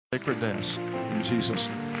sacred desk in Jesus'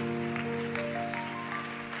 name.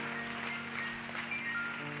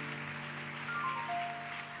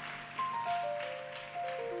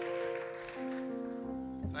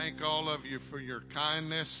 Thank all of you for your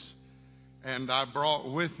kindness. And I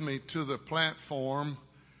brought with me to the platform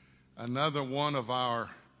another one of our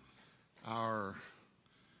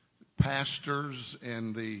pastors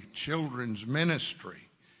in the children's ministry.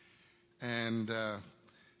 And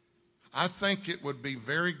I think it would be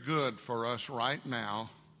very good for us right now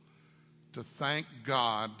to thank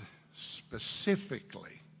God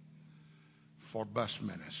specifically for bus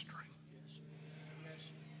ministry.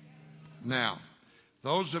 Now,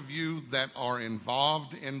 those of you that are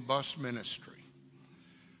involved in bus ministry,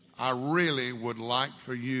 I really would like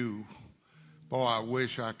for you, boy, I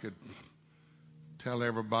wish I could tell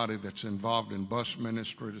everybody that's involved in bus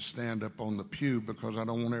ministry to stand up on the pew, because I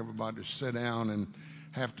don't want everybody to sit down and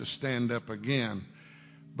have to stand up again.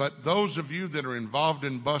 But those of you that are involved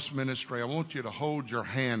in bus ministry, I want you to hold your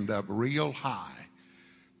hand up real high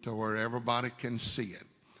to where everybody can see it.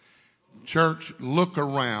 Church, look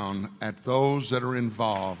around at those that are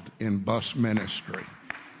involved in bus ministry.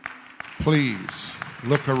 Please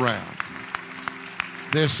look around.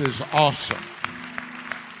 This is awesome.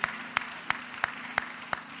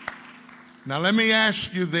 Now let me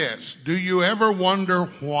ask you this. Do you ever wonder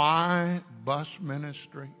why bus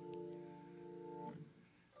ministry?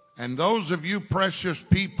 And those of you precious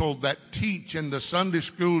people that teach in the Sunday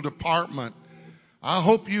school department, I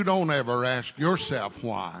hope you don't ever ask yourself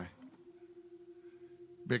why.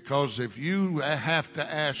 Because if you have to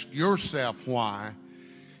ask yourself why,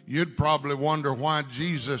 you'd probably wonder why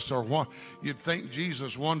Jesus, or what you'd think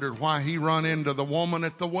Jesus wondered why he run into the woman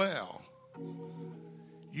at the well.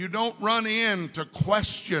 You don't run into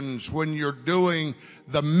questions when you're doing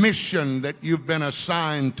the mission that you've been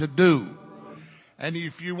assigned to do. And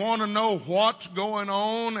if you want to know what's going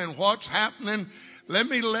on and what's happening,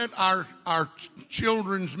 let our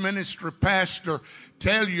children's ministry pastor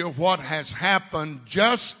tell you what has happened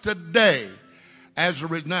just today.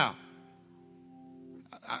 Now,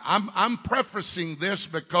 I'm prefacing this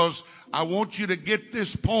because I want you to get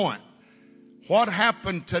this point. What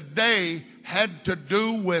happened today had to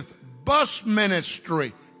do with bus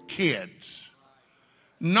ministry kids,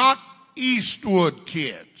 not Eastwood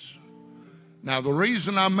kids. Now, the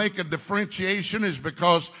reason I make a differentiation is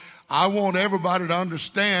because I want everybody to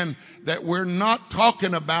understand that we're not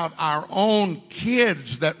talking about our own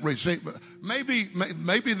kids that receive. Maybe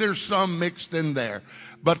there's some mixed in there.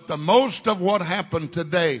 But the most of what happened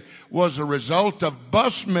today was a result of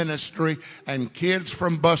bus ministry and kids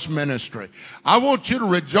from bus ministry. I want you to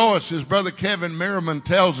rejoice as Brother Kevin Merriman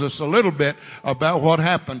tells us a little bit about what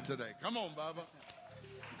happened today. Come on, Baba.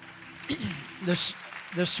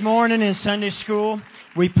 This morning in Sunday school,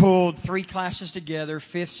 we pulled 3 classes together,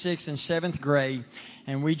 5th, 6th, and 7th grade.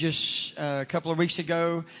 And we just, a couple of weeks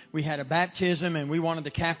ago, we had a baptism, and we wanted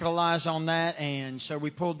to capitalize on that. And so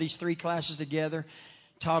we pulled these 3 classes together,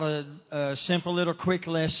 taught a simple little quick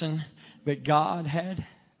lesson, but God had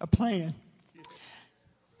a plan.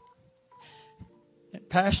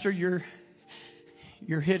 Pastor, you're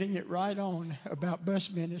hitting it right on about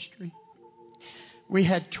bus ministry. We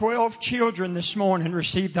had 12 children this morning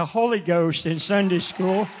receive the Holy Ghost in Sunday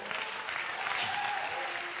school.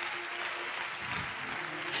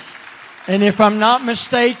 And if I'm not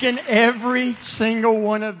mistaken, every single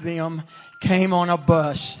one of them came on a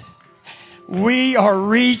bus. We are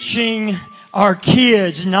reaching our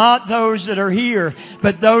kids, not those that are here,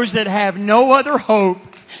 but those that have no other hope,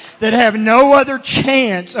 that have no other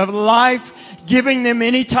chance of life giving them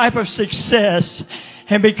any type of success.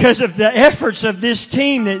 And because of the efforts of this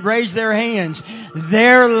team that raised their hands,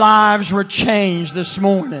 their lives were changed this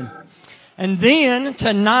morning. And then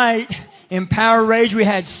tonight in Power Rage, we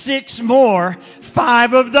had 6 more.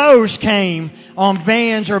 5 of those came on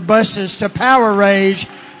vans or buses to Power Rage,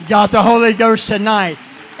 got the Holy Ghost tonight.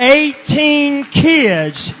 18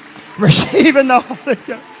 kids receiving the Holy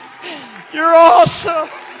Ghost. You're awesome.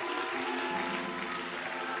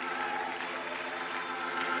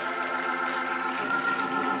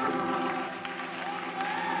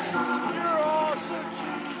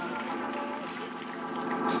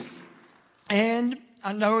 And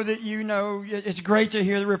I know that you know it's great to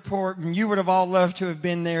hear the report, and you would have all loved to have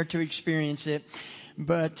been there to experience it.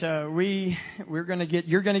 But you're going to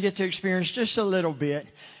get to experience just a little bit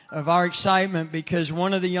of our excitement, because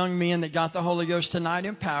one of the young men that got the Holy Ghost tonight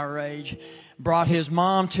in Power Age brought his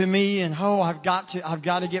mom to me, and I've got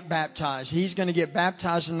to get baptized. He's going to get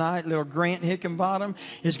baptized tonight. Little Grant Hickenbottom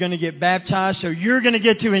is going to get baptized, so you're going to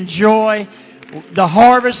get to enjoy the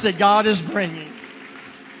harvest that God is bringing.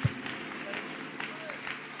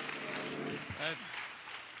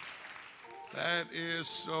 That is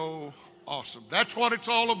so awesome. That's what it's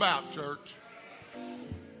all about, church.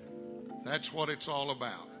 That's what it's all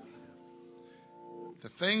about. The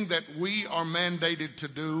thing that we are mandated to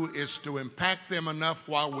do is to impact them enough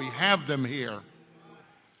while we have them here,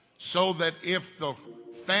 so that if the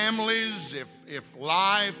families, if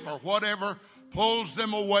life or whatever pulls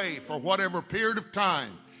them away for whatever period of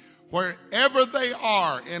time, wherever they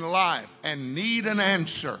are in life and need an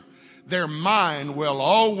answer, their mind will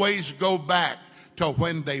always go back to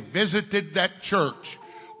when they visited that church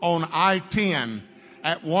on I-10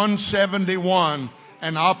 at 171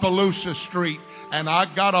 and Opelousas Street, and I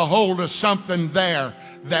got a hold of something there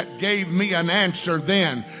that gave me an answer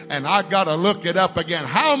then, and I got to look it up again.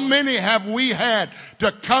 How many have we had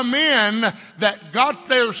to come in that got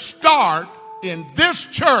their start in this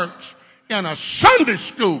church in a Sunday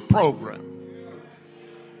school program?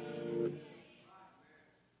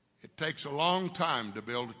 It takes a long time to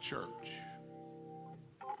build a church,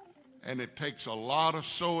 and it takes a lot of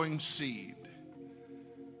sowing seed.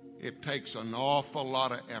 It takes an awful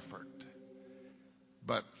lot of effort.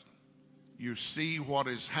 But you see what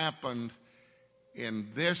has happened in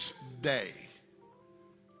this day,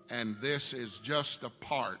 and this is just a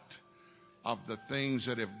part of the things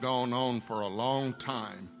that have gone on for a long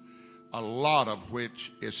time, a lot of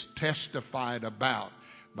which is testified about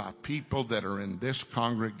by people that are in this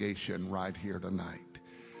congregation right here tonight.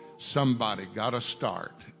 Somebody got a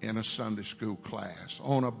start in a Sunday school class,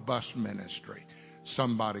 on a bus ministry.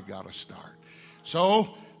 Somebody got a start. So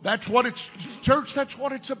that's what it's, church, that's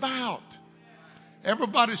what it's about.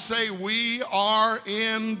 Everybody say, we are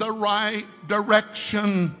in the right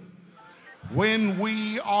direction when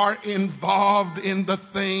we are involved in the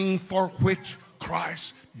thing for which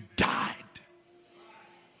Christ died.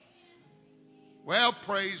 Well,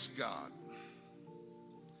 praise God.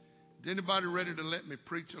 Is anybody ready to let me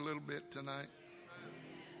preach a little bit tonight?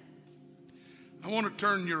 I want to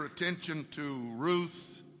turn your attention to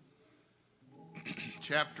Ruth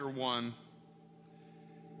chapter 1.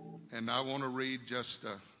 And I want to read just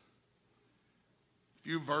a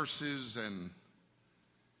few verses and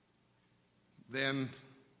then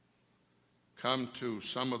come to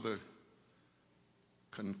some of the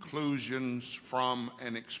conclusions from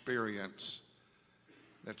an experience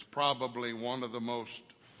that's probably one of the most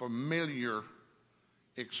familiar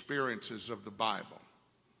experiences of the Bible.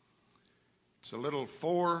 It's a little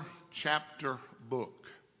 4-chapter book.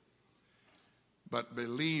 But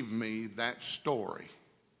believe me, that story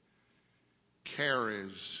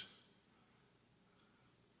carries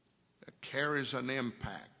an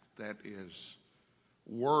impact that is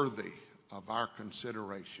worthy of our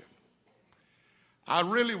consideration. I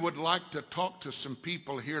really would like to talk to some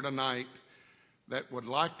people here tonight that would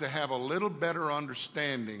like to have a little better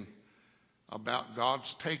understanding about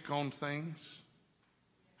God's take on things,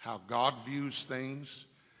 how God views things,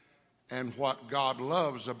 and what God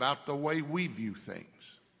loves about the way we view things.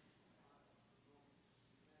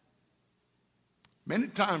 Many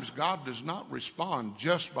times God does not respond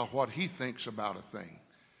just by what he thinks about a thing.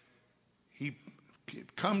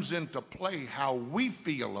 It comes into play how we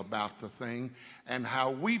feel about the thing, and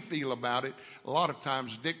how we feel about it a lot of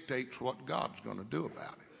times dictates what God's going to do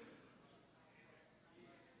about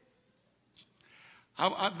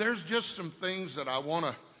it. There's just some things that I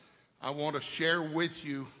want to share with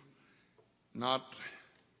you. Not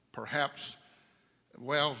perhaps,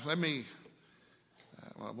 well, I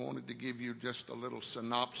wanted to give you just a little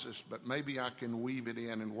synopsis, but maybe I can weave it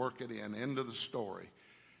in and work it into the story,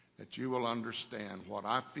 that you will understand what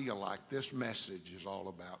I feel like this message is all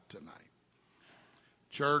about tonight.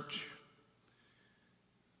 Church,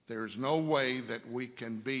 there's no way that we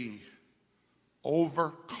can be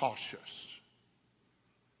overcautious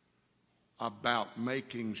about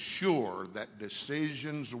making sure that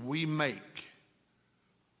decisions we make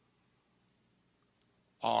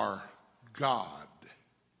are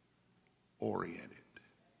God-oriented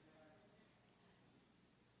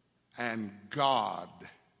and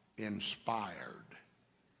God-inspired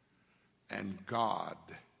and God-directed.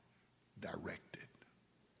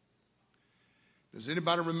 Does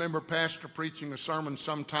anybody remember Pastor preaching a sermon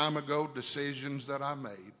some time ago, decisions that I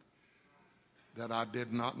made that I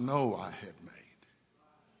did not know I had made?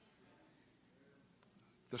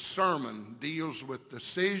 The sermon deals with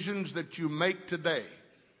decisions that you make today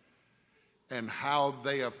and how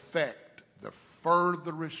they affect the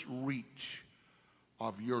furthest reach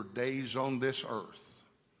of your days on this earth.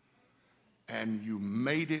 And you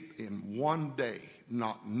made it in one day,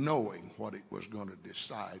 not knowing what it was going to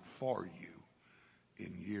decide for you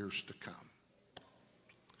in years to come.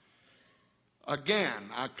 Again,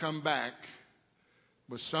 I come back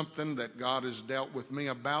was something that God has dealt with me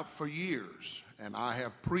about for years, and I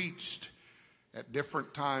have preached at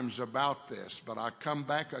different times about this, but I come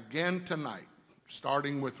back again tonight,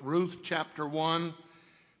 starting with Ruth chapter 1,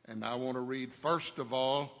 and I want to read first of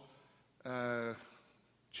all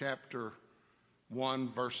chapter 1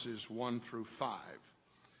 verses 1 through 5.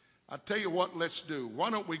 I tell you what, let's do. Why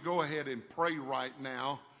don't we go ahead and pray right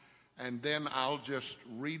now, and then I'll just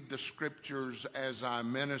read the scriptures as I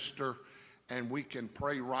minister, and we can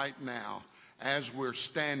pray right now as we're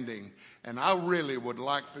standing. And I really would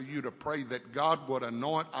like for you to pray that God would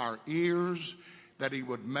anoint our ears, that he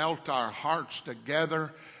would melt our hearts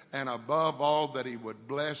together, and above all, that he would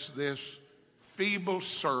bless this feeble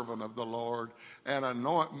servant of the Lord and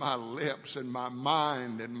anoint my lips and my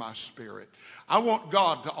mind and my spirit. I want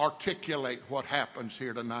God to articulate what happens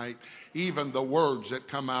here tonight, even the words that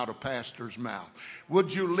come out of pastor's mouth.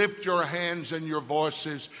 Would you lift your hands and your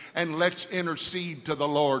voices, and let's intercede to the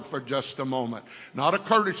Lord for just a moment. Not a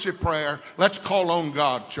courtesy prayer. Let's call on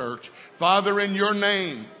God, church. Father, in your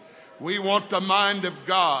name, we want the mind of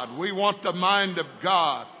God. We want the mind of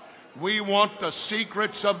God. We want the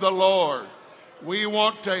secrets of the Lord. We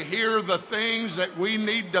want to hear the things that we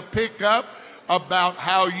need to pick up about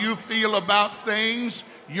how you feel about things,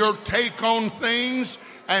 your take on things,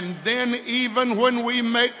 and then even when we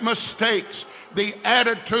make mistakes, the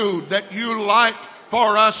attitude that you like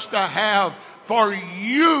for us to have, for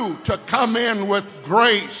you to come in with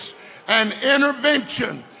grace and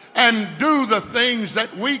intervention and do the things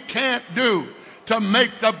that we can't do to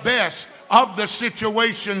make the best of the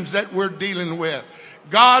situations that we're dealing with.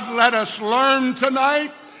 God, let us learn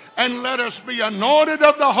tonight, and let us be anointed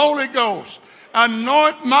of the Holy Ghost.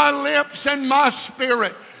 Anoint my lips and my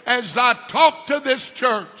spirit as I talk to this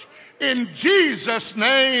church. In Jesus'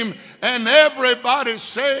 name, and everybody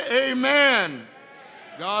say amen.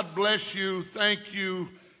 God bless you. Thank you.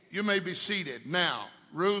 You may be seated. Now,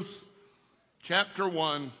 Ruth chapter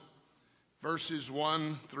 1, verses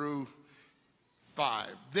 1 through 5.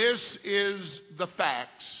 This is the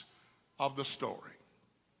facts of the story.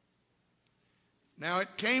 Now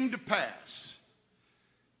it came to pass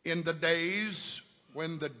in the days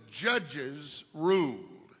when the judges ruled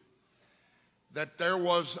that there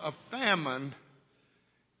was a famine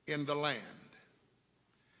in the land.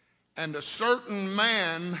 And a certain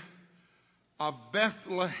man of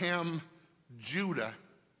Bethlehem, Judah,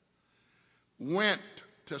 went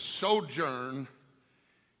to sojourn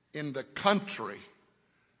in the country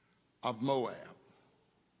of Moab.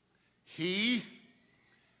 He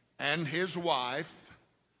and his wife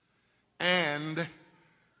and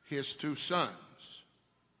his 2 sons.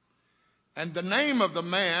 And the name of the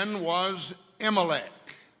man was Elimelech,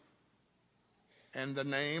 and the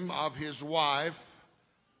name of his wife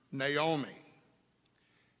Naomi,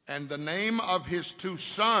 and the name of his 2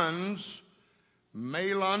 sons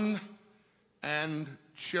Mahlon and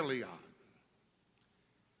Chilion,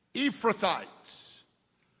 Ephrathites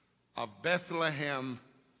of Bethlehem,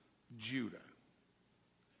 Judah.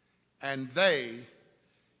 And they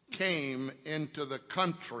came into the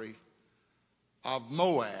country of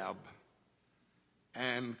Moab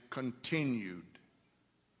and continued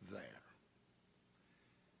there.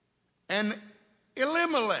 And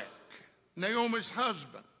Elimelech, Naomi's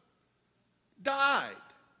husband, died,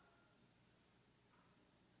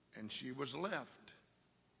 and she was left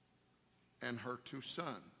and her 2 sons.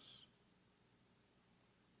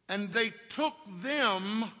 And they took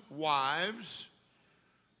them wives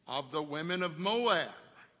of the women of Moab.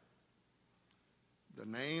 The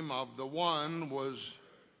name of the one was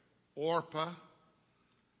Orpah,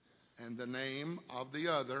 and the name of the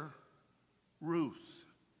other Ruth.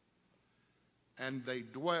 And they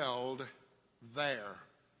dwelled there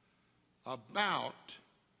about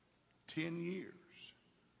 10 years.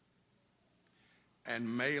 And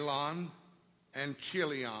Mahlon and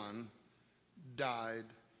Chilion died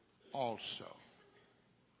also.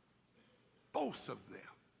 Both of them.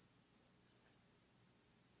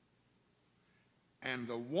 And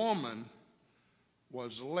the woman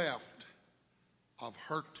was left of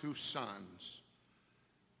her 2 sons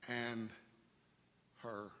and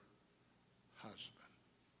her husband.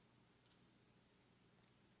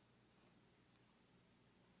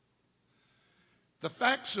 The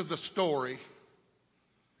facts of the story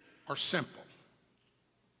are simple.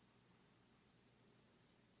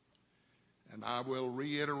 And I will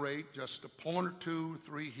reiterate just a point or 2 or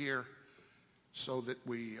 3 here so that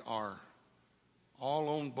we are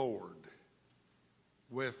all on board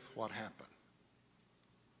with what happened.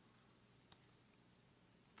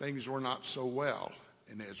 Things were not so well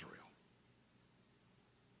in Israel.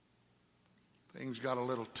 Things got a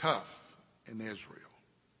little tough in Israel.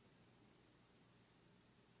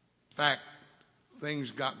 fact, things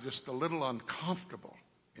got just a little uncomfortable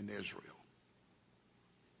in Israel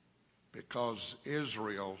because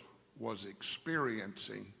Israel was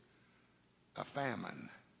experiencing a famine.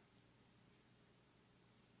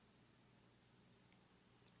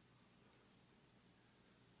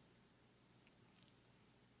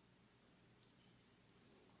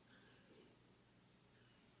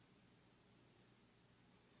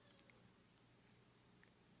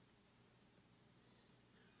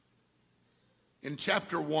 In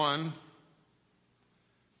chapter 1,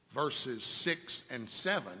 verses 6 and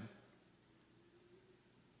 7,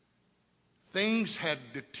 things had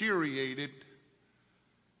deteriorated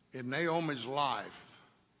in Naomi's life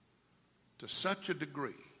to such a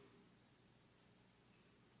degree.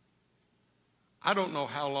 I don't know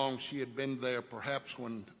how long she had been there, perhaps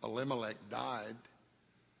when Elimelech died,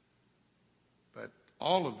 but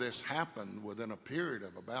all of this happened within a period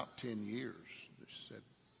of about 10 years.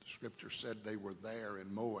 The scripture said they were there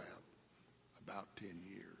in Moab about 10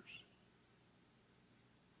 years.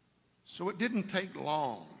 So it didn't take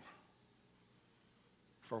long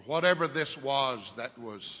for whatever this was that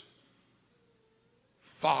was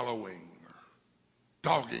following or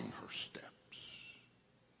dogging her steps.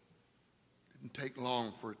 Didn't take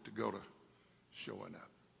long for it to go to showing up.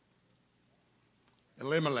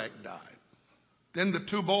 Elimelech died. Then the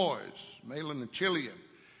two boys, Mahlon and Chilion,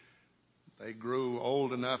 they grew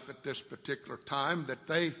old enough at this particular time that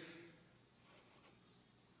they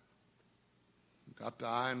got to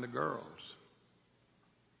eyeing the girls.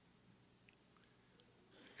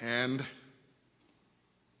 And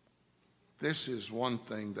this is one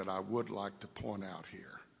thing that I would like to point out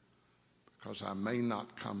here, because I may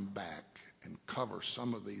not come back and cover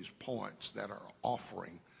some of these points that are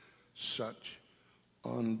offering such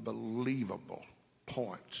unbelievable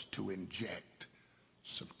points to inject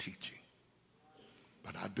some teaching.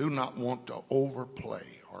 But I do not want to overplay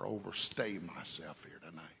or overstay myself here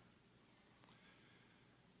tonight.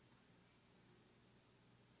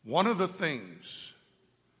 One of the things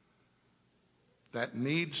that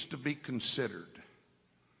needs to be considered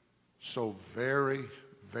so very,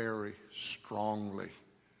 very strongly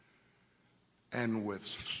and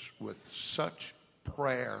with such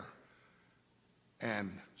prayer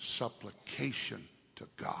and supplication to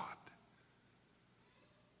God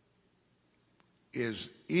is,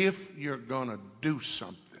 if you're going to do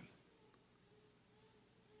something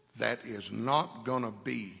that is not going to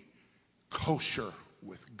be kosher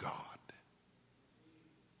with God,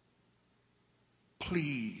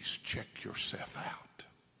 please check yourself out,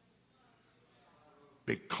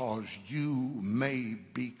 because you may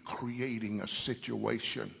be creating a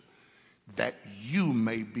situation that you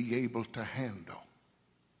may be able to handle,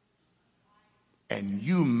 and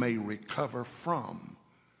you may recover from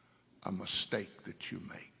a mistake that you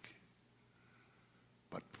make.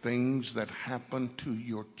 But things that happen to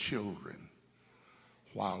your children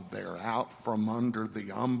while they're out from under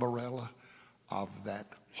the umbrella of that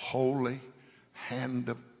holy hand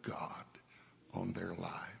of God on their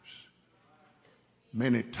lives,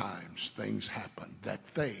 many times things happen that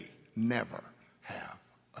they never have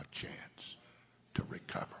a chance to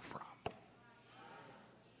recover from.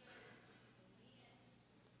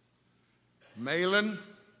 Mahlon,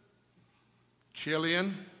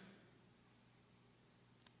 Chilion,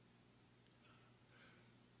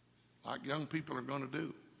 like young people are going to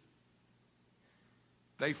do,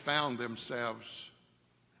 they found themselves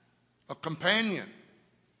a companion.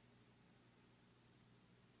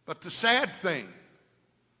 But the sad thing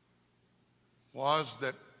was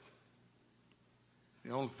that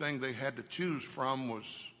the only thing they had to choose from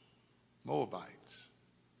was Moabites,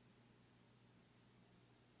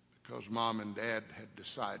 because mom and dad had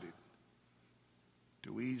decided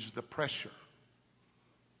to ease the pressure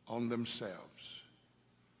on themselves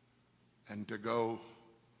and to go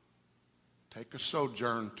take a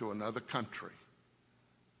sojourn to another country.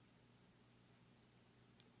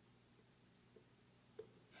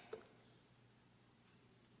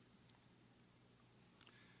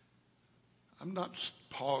 I'm not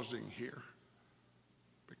pausing here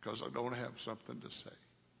because I don't have something to say.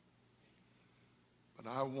 But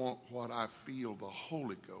I want what I feel the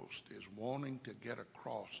Holy Ghost is wanting to get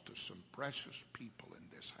across to some precious people in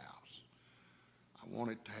this house. I want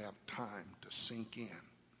it to have time to sink in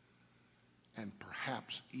and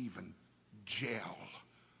perhaps even gel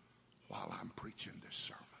while I'm preaching this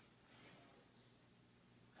sermon.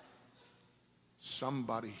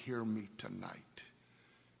 Somebody hear me tonight.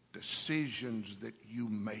 Decisions that you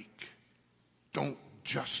make don't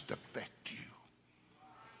just affect you.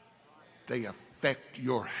 They affect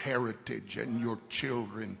your heritage and your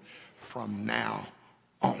children from now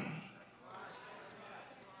on.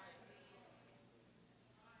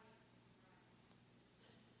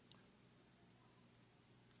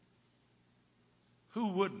 Who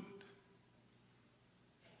wouldn't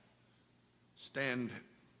stand at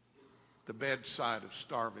the bedside of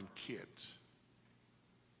starving kids,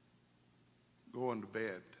 going to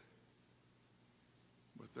bed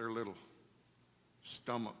with their little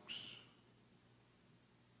stomachs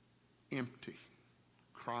empty,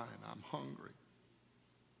 crying, "I'm hungry"?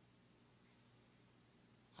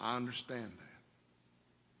 I understand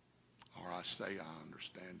that. Or I say I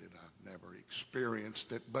understand it. I've never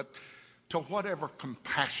experienced it. But to whatever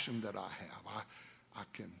compassion that I have, I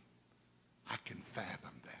can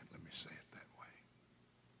fathom that. Let me say it that way.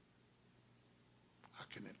 I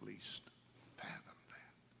can at least fathom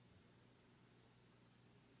that.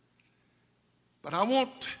 But I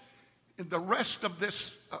want the rest of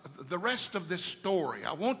this story,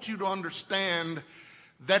 I want you to understand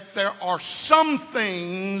that there are some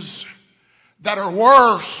things that are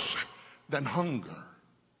worse than hunger.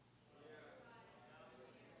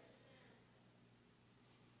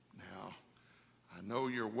 Now, I know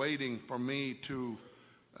you're waiting for me to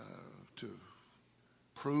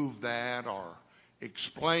prove that or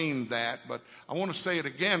explain that, but I want to say it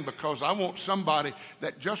again because I want somebody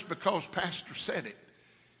that just because Pastor said it,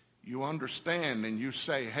 you understand and you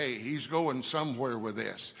say, "Hey, he's going somewhere with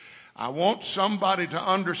this." I want somebody to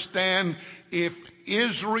understand, if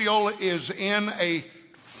Israel is in a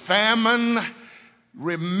famine,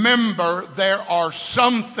 remember there are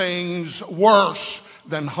some things worse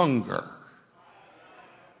than hunger.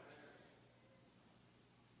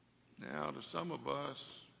 Now, to some of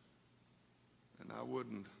us, and I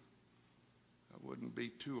wouldn't be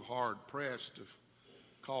too hard pressed to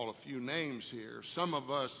call a few names here. Some of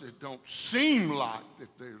us, it don't seem like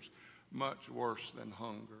that there's much worse than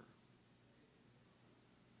hunger.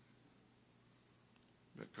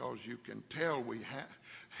 Because you can tell we have,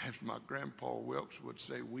 as my grandpa Wilkes would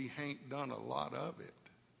say, we ain't done a lot of it.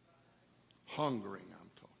 Hungering, I'm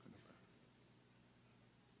talking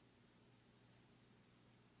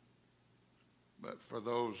about. But for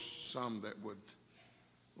those, some that would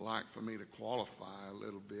like for me to qualify a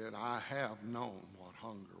little bit, I have known what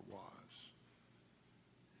hunger was.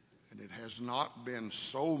 And it has not been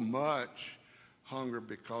so much hunger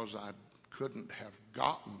because I couldn't have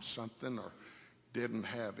gotten something or didn't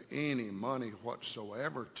have any money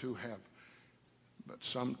whatsoever to have. But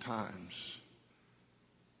sometimes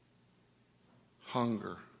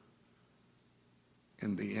hunger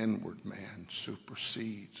in the inward man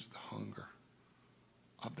supersedes the hunger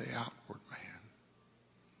of the outward man.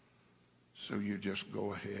 So you just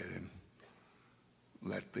go ahead and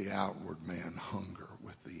let the outward man hunger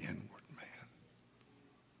with the inward man.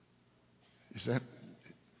 Is that,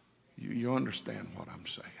 you understand what I'm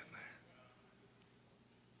saying there?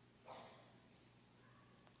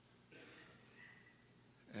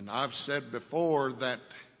 And I've said before that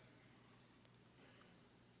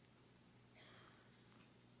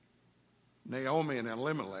Naomi and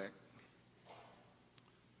Elimelech,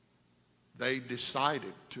 they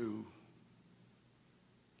decided to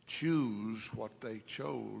choose what they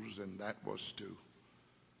chose, and that was to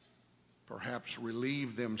perhaps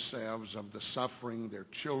relieve themselves of the suffering, their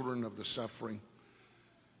children of the suffering,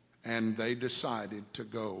 and they decided to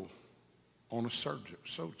go on a sojourn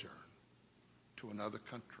to another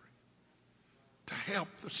country to help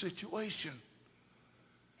the situation.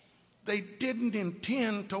 They didn't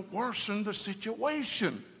intend to worsen the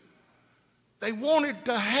situation. They wanted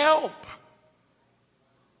to help.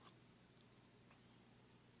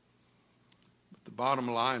 But the bottom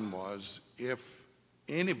line was, if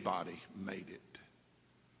anybody made it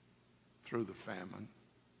through the famine,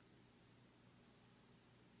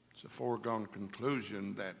 it's a foregone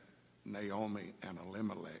conclusion that Naomi and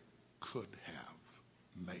Elimelech could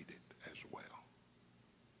have made it as well.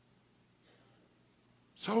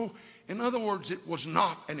 So, in other words, it was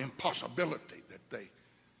not an impossibility that they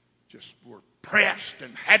just were pressed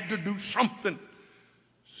and had to do something.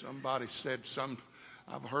 Somebody said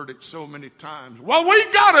I've heard it so many times, well, we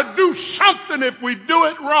got to do something if we do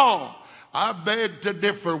it wrong. I beg to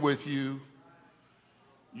differ with you.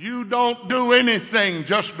 You don't do anything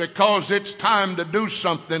just because it's time to do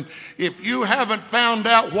something. If you haven't found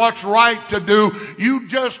out what's right to do, you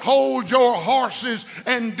just hold your horses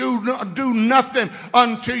and do nothing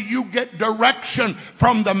until you get direction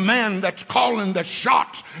from the man that's calling the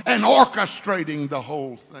shots and orchestrating the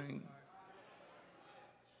whole thing.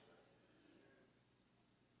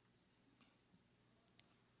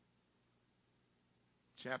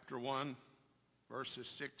 Chapter 1, verses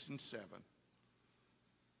 6 and 7.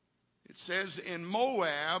 It says, in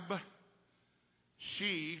Moab,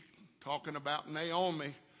 she, talking about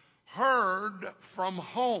Naomi, heard from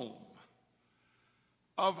home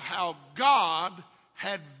of how God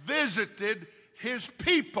had visited his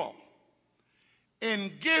people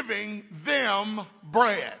in giving them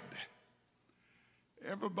bread.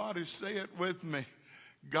 Everybody say it with me.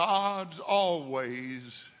 God's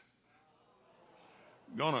always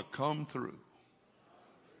gonna come through.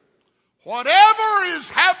 Whatever is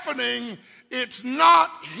happening, it's not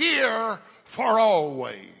here for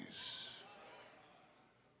always.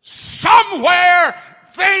 Somewhere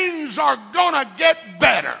things are gonna get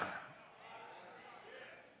better.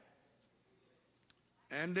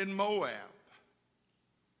 And in Moab,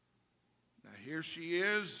 now here she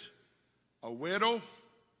is, a widow.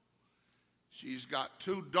 She's got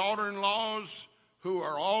two daughter-in-laws who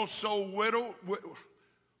are also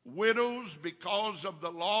widows because of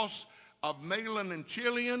the loss of Mahlon and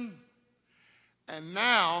Chilion. And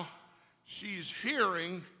now she's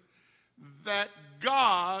hearing that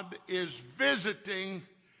God is visiting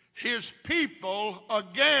his people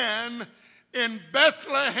again in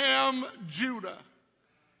Bethlehem, Judah,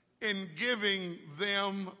 in giving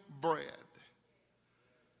them bread.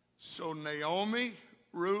 So Naomi,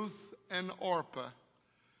 Ruth, and Orpah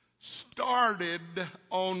started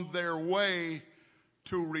on their way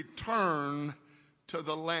to return to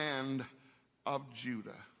the land of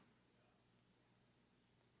Judah.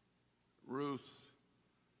 Ruth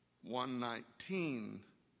 1:19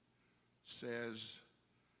 says,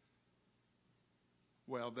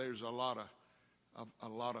 well, there's a lot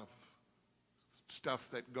of stuff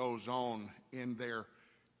that goes on in there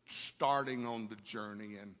starting on the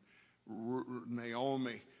journey, and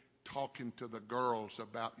Naomi talking to the girls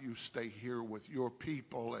about, you stay here with your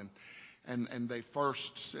people, and they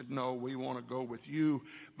first said, no, we want to go with you,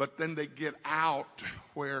 but then they get out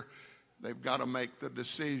where they've got to make the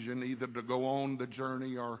decision either to go on the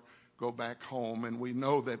journey or go back home. And we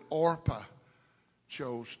know that Orpah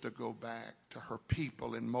chose to go back to her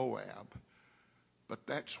people in Moab. But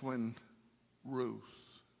that's when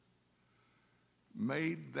Ruth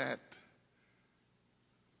made that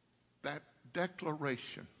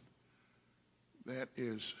declaration that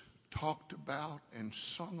is talked about and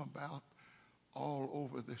sung about all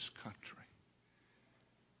over this country.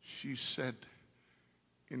 She said,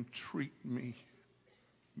 entreat me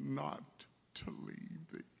not to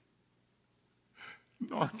leave thee,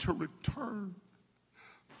 nor to return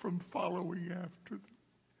from following after thee.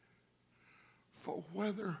 For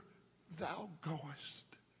whither thou goest,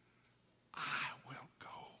 I will go.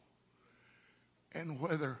 And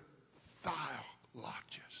whither thou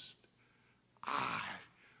lodgest, I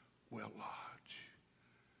will lodge.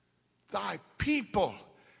 Thy people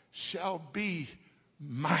shall be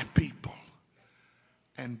my people,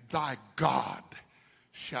 and thy God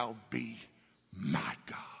shall be my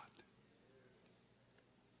God.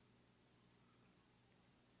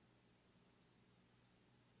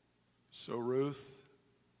 So Ruth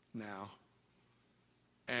now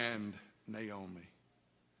and Naomi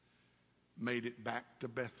made it back to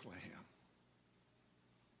Bethlehem.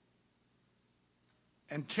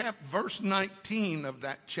 And verse 19 of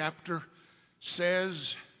that chapter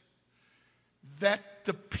says that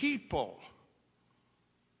the people,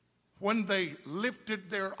 when they lifted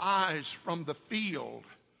their eyes from the field,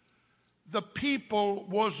 the people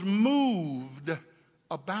was moved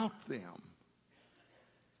about them.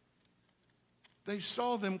 They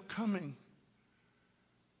saw them coming,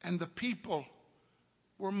 and the people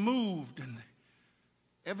were moved, and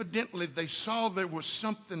evidently they saw there was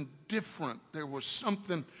something different. There was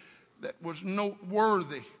something that was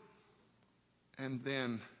noteworthy. And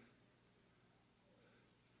then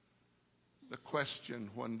the question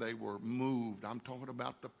when they were moved, I'm talking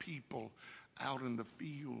about the people out in the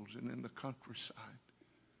fields and in the countryside,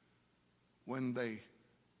 when they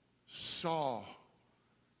saw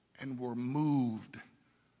and were moved,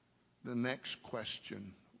 the next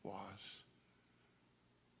question was,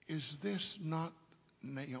 is this not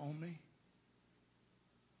Naomi?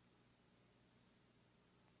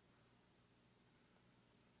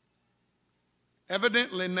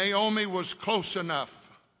 Evidently, Naomi was close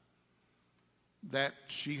enough that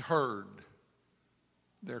she heard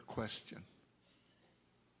their question.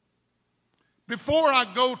 Before I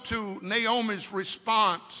go to Naomi's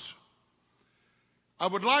response, I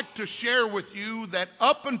would like to share with you that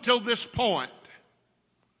up until this point,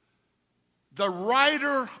 the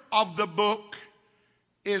writer of the book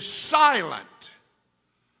is silent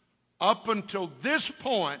up until this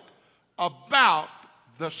point about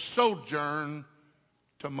the sojourn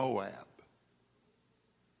to Moab.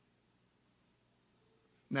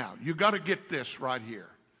 Now, you got to get this right here.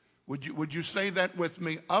 Would you say that with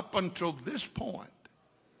me? Up until this point,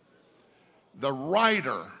 the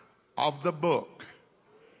writer of the book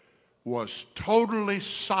was totally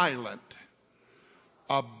silent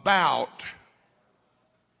about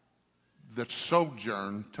the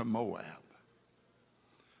sojourn to Moab.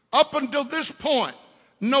 Up until this point,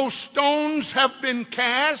 no stones have been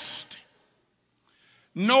cast,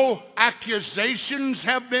 no accusations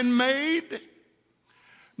have been made,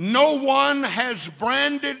 no one has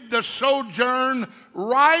branded the sojourn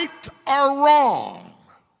right or wrong.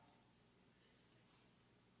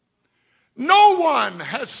 No one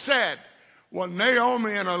has said, well,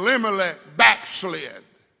 Naomi and Elimelech backslid.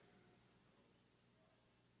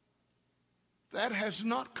 That has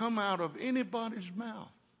not come out of anybody's mouth.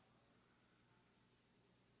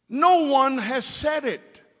 No one has said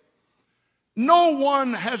it. No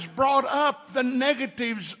one has brought up the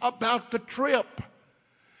negatives about the trip.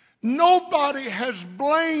 Nobody has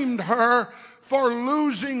blamed her for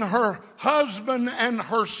losing her husband and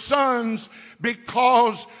her sons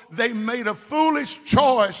because they made a foolish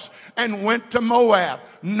choice and went to Moab.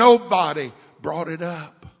 Nobody brought it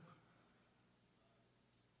up.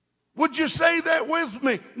 Would you say that with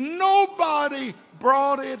me? Nobody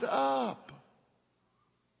brought it up.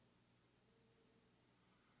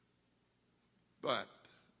 But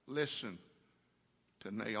listen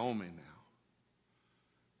to Naomi now.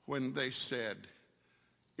 When they said,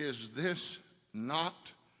 is this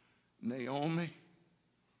not Naomi?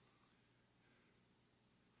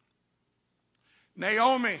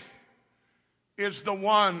 Naomi is the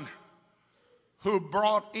one who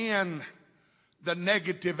brought in the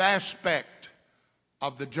negative aspect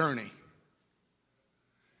of the journey.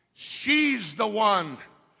 She's the one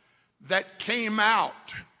that came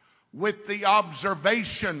out with the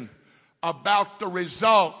observation about the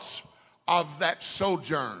results of that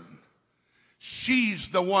sojourn. She's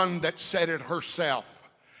the one that said it herself.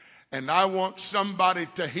 And I want somebody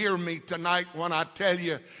to hear me tonight when I tell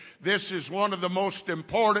you this is one of the most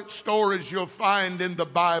important stories you'll find in the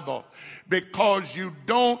Bible, because you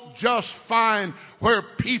don't just find where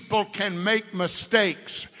people can make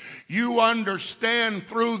mistakes. You understand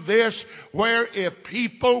through this where if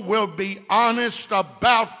people will be honest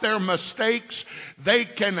about their mistakes, they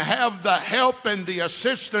can have the help and the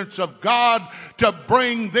assistance of God to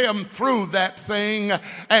bring them through that thing,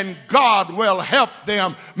 and God will help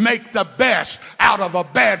them make the best out of a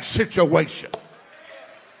bad situation.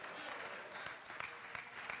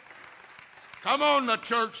 Come on, the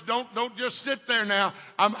church. Don't just sit there now.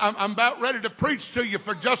 I'm about ready to preach to you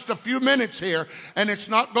for just a few minutes here, and it's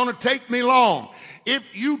not going to take me long.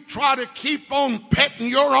 If you try to keep on petting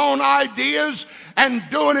your own ideas and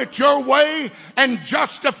doing it your way and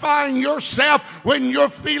justifying yourself when you're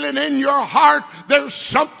feeling in your heart there's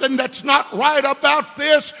something that's not right about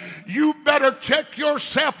this, you better check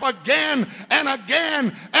yourself again and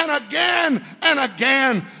again and again and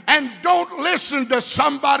again. And don't listen to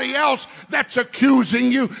somebody else that's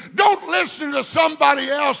accusing you. Don't listen to somebody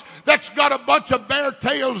else that's got a bunch of bear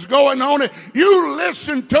tails going on it. You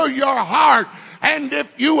listen to your heart. And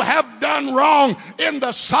if you have done wrong in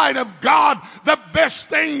the sight of God, the best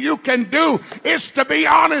thing you can do is to be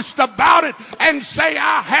honest about it and say,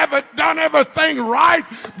 I haven't done everything right,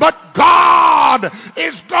 but God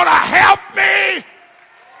is going to help me.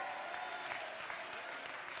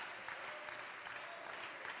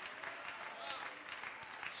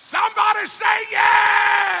 Somebody say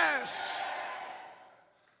yes.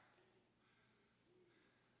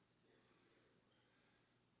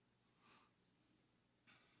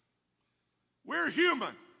 We're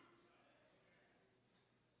human.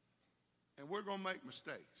 And we're going to make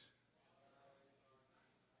mistakes.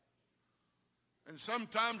 And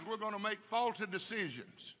sometimes we're going to make faulty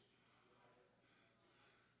decisions.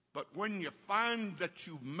 But when you find that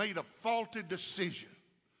you've made a faulty decision,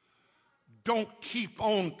 don't keep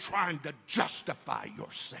on trying to justify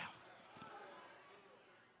yourself.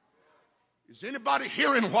 Is anybody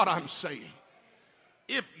hearing what I'm saying?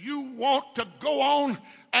 If you want to go on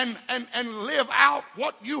and live out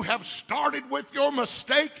what you have started with your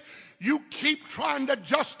mistake, you keep trying to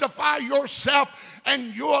justify yourself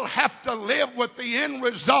and you'll have to live with the end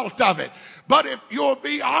result of it. But if you'll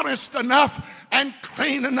be honest enough and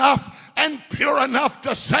clean enough and pure enough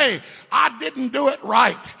to say, I didn't do it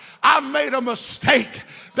right, I made a mistake,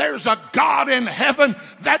 there's a God in heaven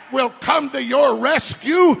that will come to your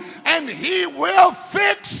rescue, and He will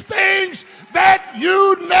fix things that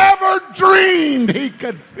you never dreamed He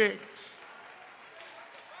could fix.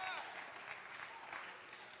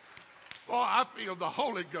 Oh, I feel the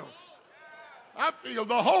Holy Ghost. I feel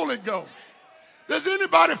the Holy Ghost. Does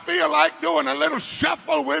anybody feel like doing a little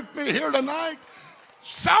shuffle with me here tonight?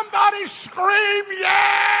 Somebody scream,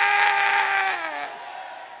 yes!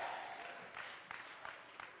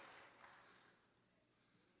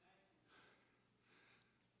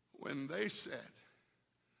 when they said,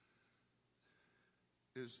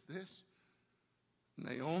 "Is this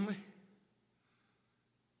Naomi?"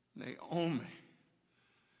 Naomi.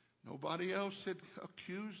 Nobody else had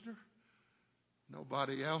accused her.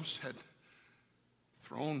 Nobody else had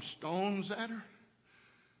thrown stones at her.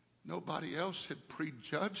 Nobody else had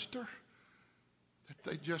prejudged her. That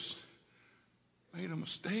they just made a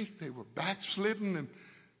mistake. They were backslidden. And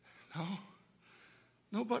no,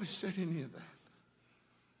 nobody said any of that.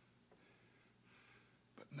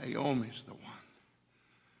 But Naomi's the one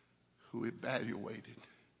who evaluated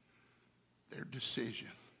their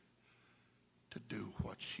decision to do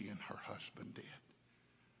what she and her husband did.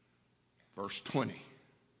 Verse 20.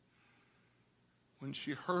 When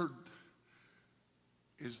she heard,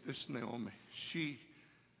 "Is this Naomi?" she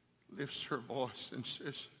lifts her voice and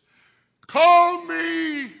says, "Call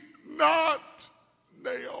me not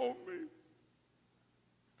Naomi.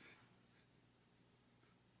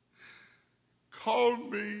 Call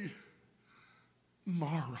me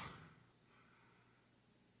Mara."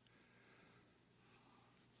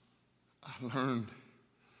 I learned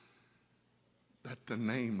that the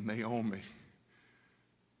name Naomi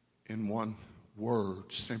in one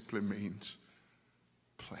word simply means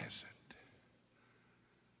pleasant.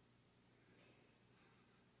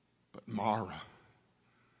 But Mara,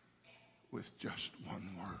 with just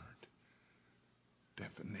one word,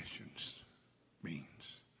 definitions,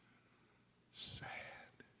 means sad.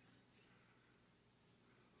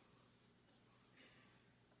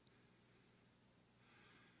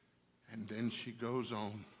 And then she goes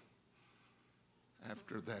on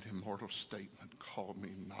after that immortal statement, "Call me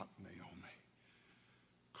not Naomi,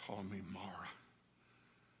 call me Mara."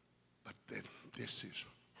 But then this is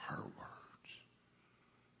her words,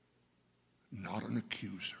 not an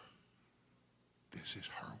accuser. This is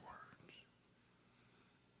her words.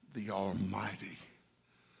 "The Almighty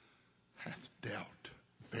hath dealt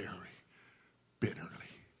very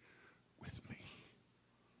bitterly with me."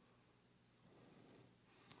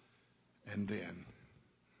 And then,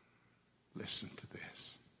 listen to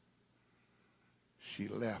this. She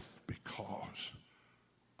left because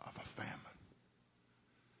of a famine.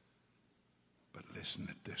 But listen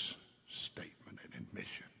at this statement and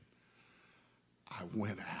admission. "I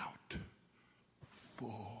went out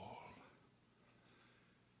full,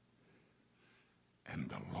 and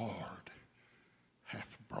the Lord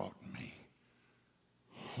hath brought me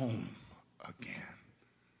home again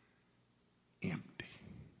empty."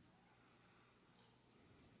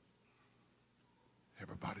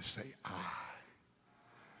 Everybody say, "I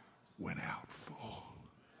went out full."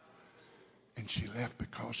 And she left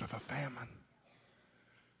because of a famine.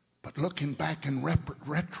 But looking back in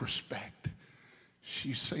retrospect,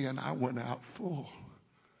 she's saying, "I went out full."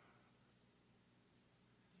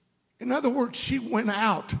 In other words, she went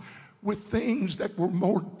out with things that were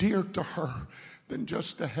more dear to her than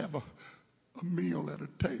just to have a meal at a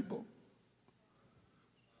table.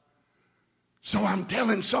 So I'm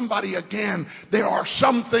telling somebody again, there are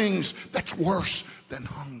some things that's worse than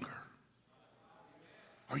hunger.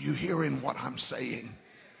 Are you hearing what I'm saying?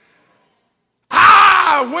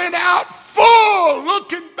 I went out full.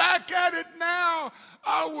 Looking back at it now,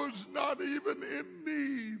 I was not even in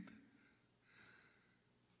need.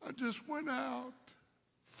 I just went out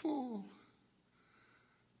full.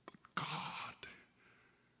 But God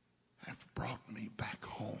hath brought me back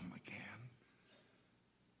home again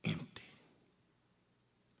empty.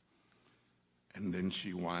 And then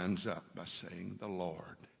she winds up by saying, "The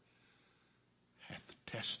Lord hath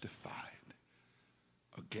testified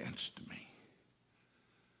against me.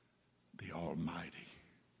 The Almighty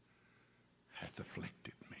hath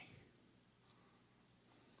afflicted me."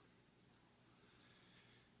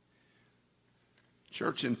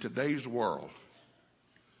 Church, in today's world,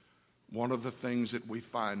 one of the things that we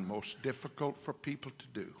find most difficult for people to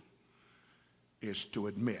do is to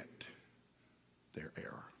admit their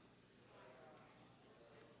error.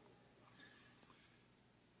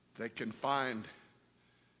 They can find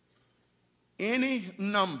any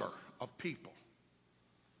number of people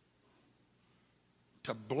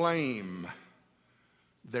to blame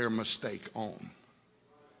their mistake on.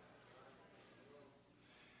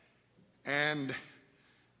 And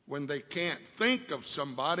when they can't think of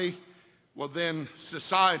somebody, well, then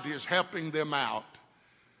society is helping them out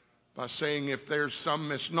by saying if there's some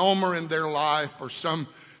misnomer in their life or some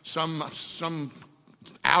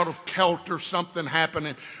out of kilter, something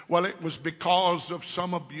happening, well, it was because of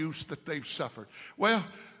some abuse that they've suffered. Well,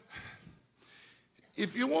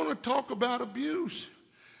 if you want to talk about abuse,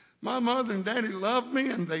 my mother and daddy loved me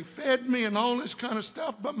and they fed me and all this kind of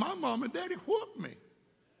stuff, but my mom and daddy whooped me.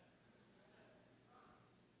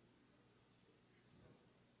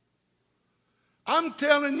 I'm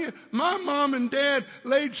telling you, my mom and dad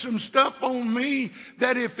laid some stuff on me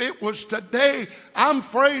that if it was today, I'm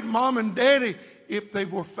afraid mom and daddy, if they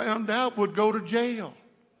were found out, would go to jail.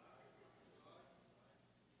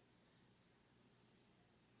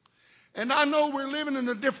 And I know we're living in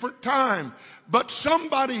a different time, but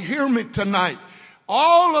somebody hear me tonight.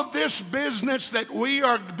 All of this business that we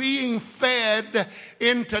are being fed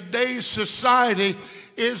in today's society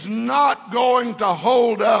is not going to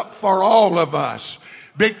hold up for all of us,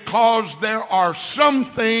 because there are some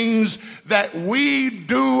things that we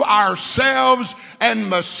do ourselves and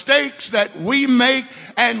mistakes that we make,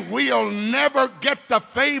 and we'll never get the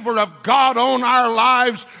favor of God on our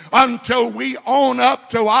lives until we own up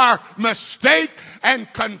to our mistake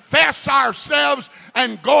and confess ourselves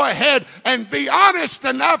and go ahead and be honest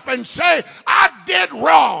enough and say, I did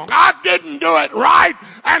wrong, I didn't do it right,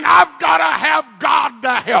 and I've got to have God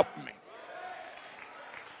to help me.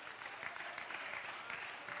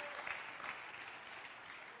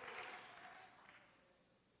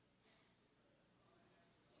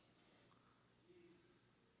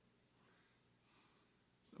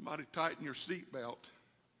 Somebody tighten your seatbelt.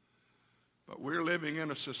 But we're living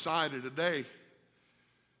in a society today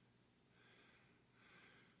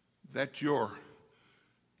that your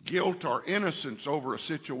guilt or innocence over a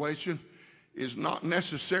situation is not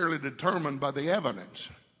necessarily determined by the evidence.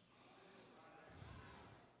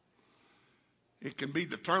 It can be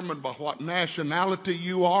determined by what nationality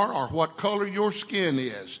you are or what color your skin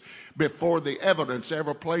is before the evidence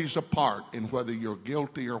ever plays a part in whether you're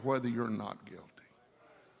guilty or whether you're not guilty.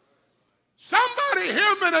 Somebody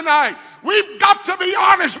hear me tonight. We've got to be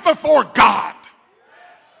honest before God.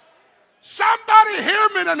 Somebody hear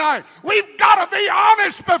me tonight. We've got to be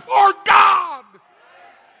honest before God.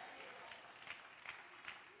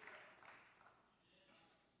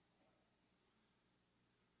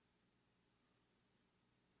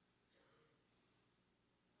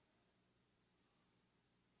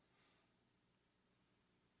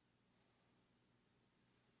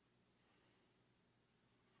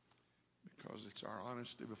 Because it's our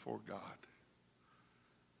honesty before God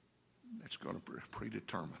that's going to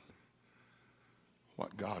predetermine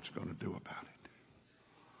what God's going to do about it.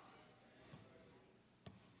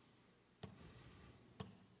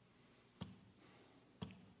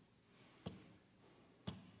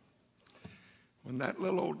 When that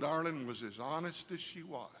little old darling was as honest as she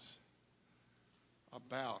was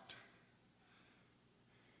about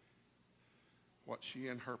what she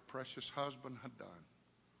and her precious husband had done,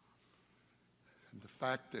 and the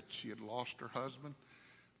fact that she had lost her husband,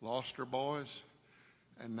 lost her boys,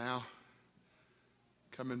 and now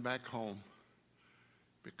coming back home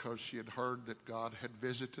because she had heard that God had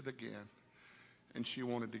visited again, and she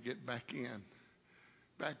wanted to get back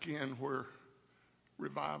in where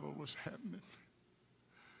revival was happening.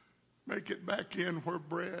 Make it back in where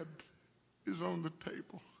bread is on the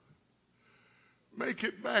table. Make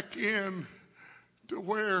it back in to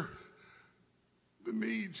where the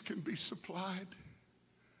needs can be supplied,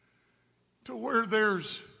 to where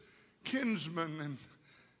there's kinsmen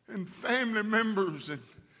and family members and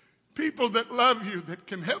people that love you that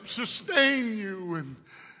can help sustain you, and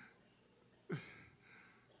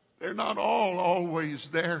they're not all always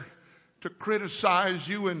there to criticize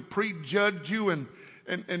you and prejudge you and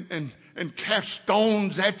cast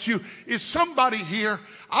stones at you. Is somebody here?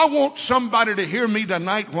 I want somebody to hear me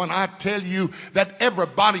tonight when I tell you that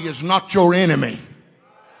everybody is not your enemy.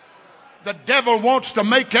 The devil wants to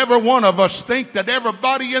make every one of us think that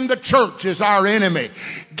everybody in the church is our enemy.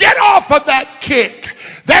 Get off of that kick.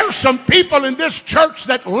 There's some people in this church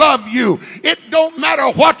that love you. It don't matter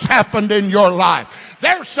what's happened in your life.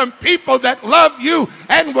 There's some people that love you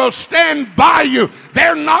and will stand by you.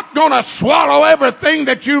 They're not going to swallow everything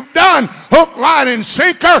that you've done, hook, line, and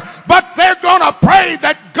sinker, but they're going to pray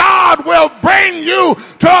that God will bring you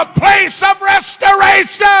to a place of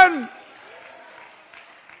restoration.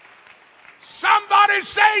 Somebody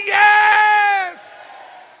say yes.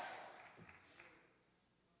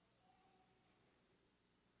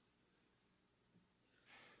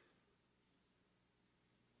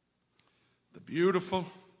 The beautiful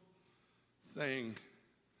thing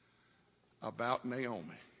about Naomi,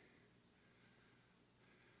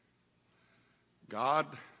 God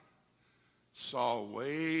saw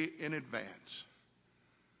way in advance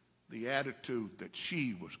the attitude that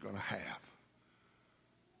she was going to have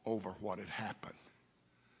over what had happened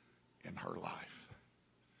in her life.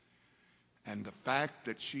 And the fact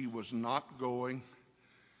that she was not going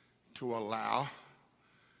to allow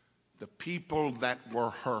the people that were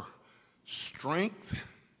her strength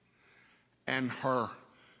and her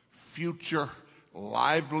future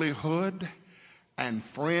livelihood and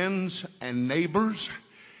friends and neighbors.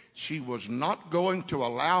 She was not going to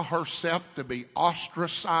allow herself to be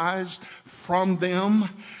ostracized from them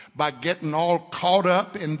by getting all caught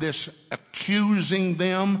up in this accusing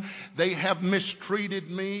them. They have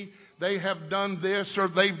mistreated me. They have done this, or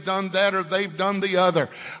they've done that, or they've done the other.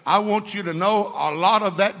 I want you to know a lot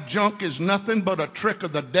of that junk is nothing but a trick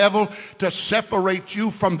of the devil to separate you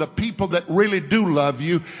from the people that really do love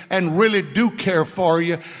you and really do care for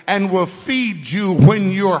you and will feed you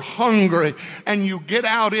when you're hungry and you get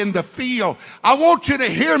out in the field. I want you to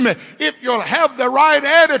hear me. If you'll have the right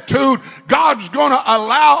attitude, God's going to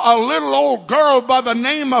allow a little old girl by the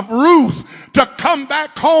name of Ruth to come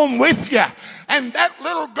back home with you. And that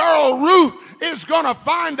little girl, Ruth, is going to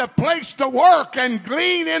find a place to work and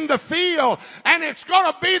glean in the field. And it's going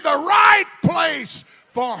to be the right place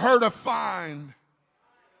for her to find.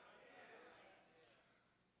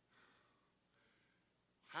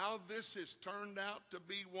 How this has turned out to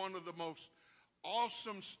be one of the most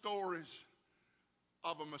awesome stories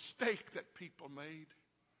of a mistake that people made,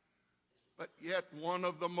 but yet one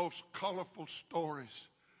of the most colorful stories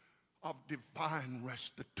of divine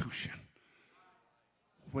restitution.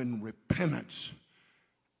 When repentance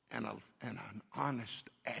and an honest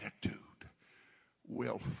attitude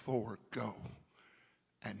will forego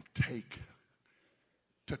and take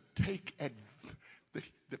the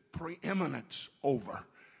preeminence over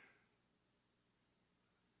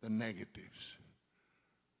the negatives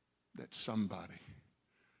that somebody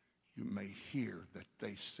you may hear that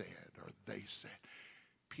they said or they said.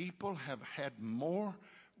 People have had more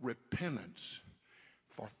repentance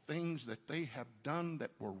for things that they have done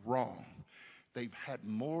that were wrong. They've had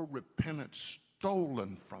more repentance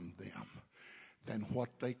stolen from them than what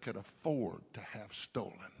they could afford to have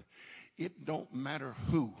stolen. It don't matter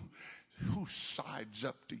who sides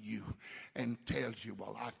up to you and tells you,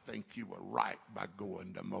 well, I think you were right by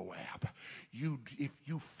going to Moab. If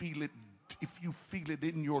you feel it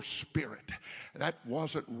in your spirit, that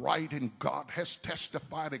wasn't right and God has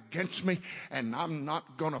testified against me, and I'm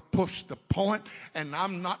not going to push the point, and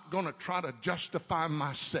I'm not going to try to justify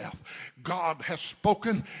myself. God has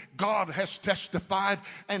spoken, God has testified,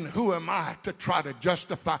 and who am I to try to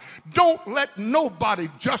justify? Don't let nobody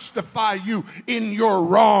justify you in your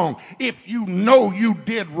wrong. If you know you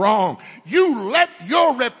did wrong, you let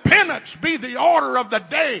your repentance be the order of the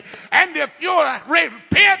day. And if you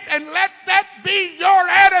repent and let that be your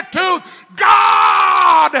attitude,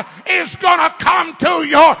 God is going to come to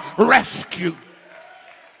your rescue.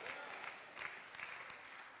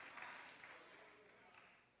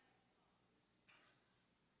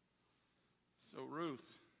 So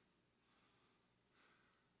Ruth,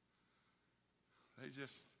 they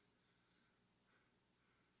just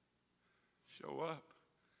show up,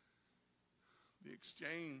 the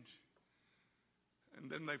exchange, and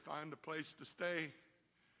then they find a place to stay.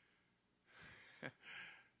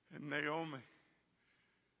 And Naomi,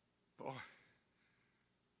 boy,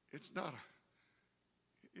 it's not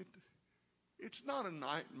a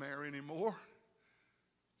nightmare anymore.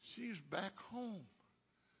 She's back home.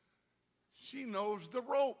 She knows the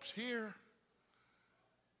ropes here.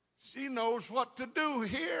 She knows what to do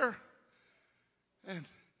here. And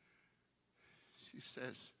she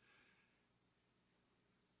says,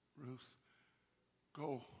 Ruth,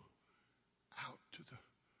 go out to the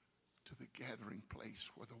gathering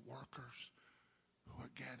place where the workers who are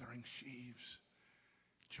gathering sheaves,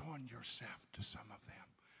 join yourself to some of them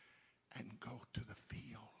and go to the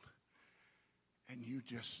field, and you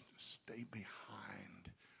just stay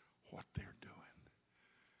behind what they're doing,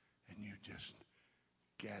 and you just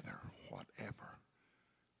gather whatever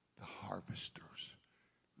the harvesters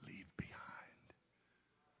leave behind.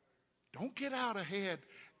 Don't get out ahead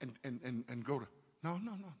and go to, no.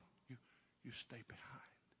 You stay behind.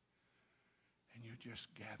 And you just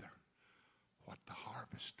gather what the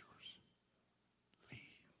harvesters leave.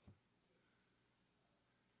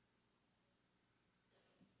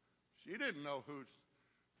 She didn't know whose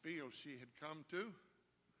field she had come to.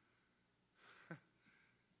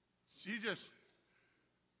 When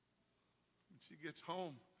she gets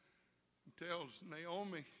home and tells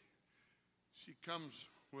Naomi, she comes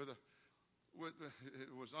with it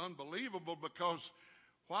was unbelievable, because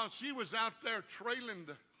while she was out there trailing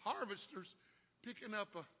the harvesters, picking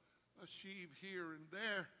up a sheaf here and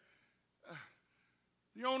there,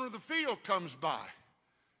 the owner of the field comes by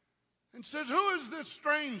and says, who is this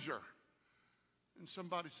stranger? And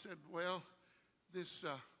somebody said, well, this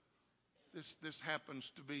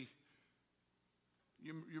happens to be,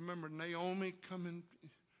 you remember Naomi coming?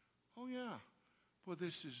 Oh, yeah. Well,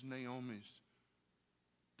 this is Naomi's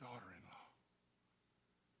daughter-in-law.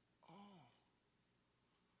 Oh.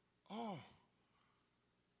 Oh,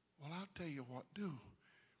 well, I'll tell you what, do.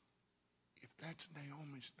 If that's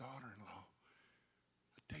Naomi's daughter-in-law,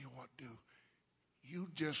 I'll tell you what, do. You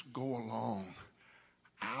just go along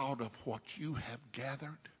out of what you have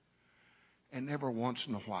gathered, and every once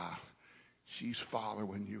in a while, she's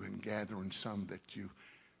following you and gathering some that you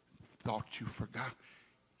thought you forgot.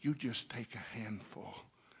 You just take a handful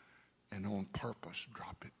and on purpose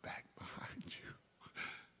drop it back behind you.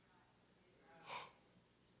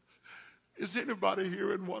 Is anybody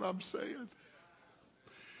hearing what I'm saying?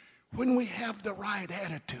 When we have the right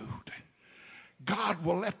attitude, God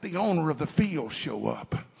will let the owner of the field show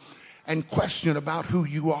up and question about who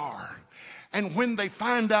you are. And when they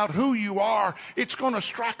find out who you are, it's going to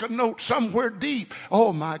strike a note somewhere deep.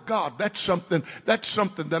 Oh my God, that's something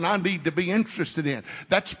that I need to be interested in.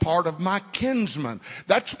 That's part of my kinsman.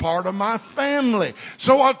 That's part of my family.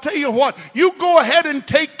 So I'll tell you what, you go ahead and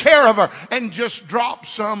take care of her and just drop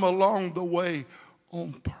some along the way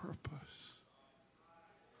on purpose.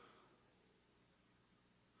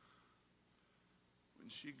 When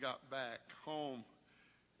she got back home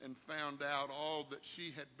and found out all that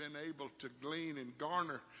she had been able to glean and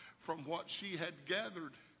garner from what she had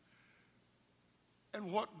gathered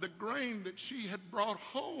and what the grain that she had brought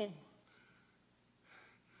home,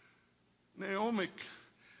 Naomi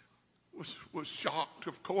was shocked,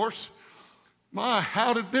 of course. My,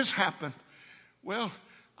 how did this happen? Well,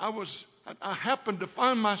 I happened to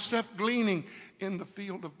find myself gleaning in the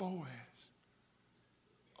field of Boaz.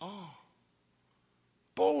 Oh,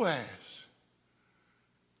 Boaz.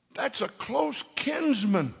 That's a close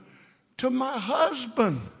kinsman to my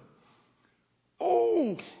husband.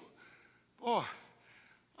 Oh, boy,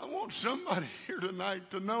 I want somebody here tonight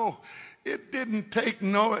to know it didn't take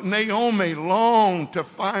Naomi long to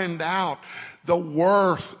find out the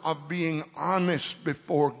worth of being honest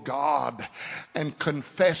before God and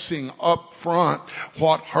confessing up front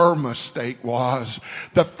what her mistake was.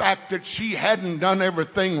 The fact that she hadn't done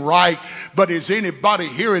everything right. But is anybody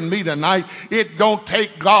hearing me tonight? It don't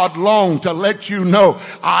take God long to let you know,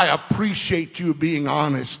 I appreciate you being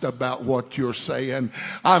honest about what you're saying.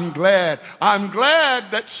 I'm glad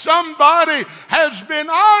that somebody has been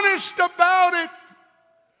honest about it.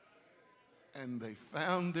 And they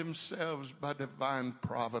found themselves by divine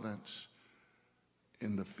providence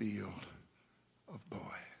in the field of Boaz.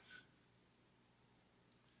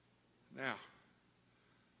 Now,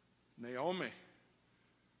 Naomi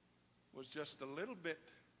was just a little bit,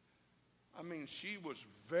 she was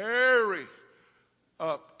very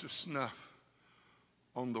up to snuff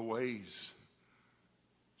on the ways.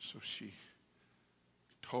 So she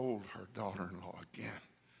told her daughter-in-law again,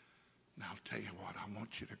 now I'll tell you what, I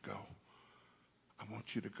want you to go. I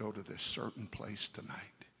want you to go to this certain place tonight.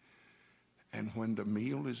 And when the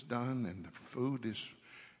meal is done and the food is,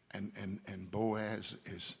 and Boaz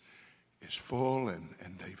is full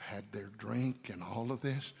and they've had their drink and all of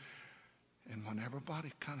this, and when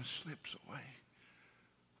everybody kind of slips away,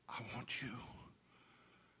 I want you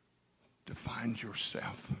to find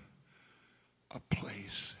yourself a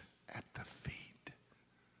place at the feet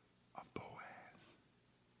of Boaz.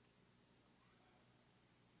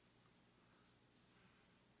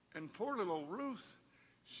 And poor little old Ruth,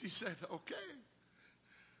 she said, okay.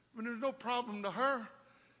 There's no problem to her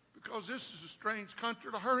because this is a strange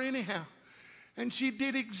country to her anyhow. And she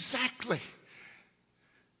did exactly.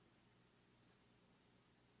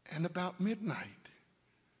 And about midnight,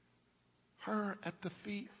 her at the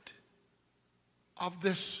feet of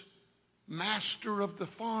this master of the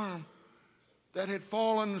farm that had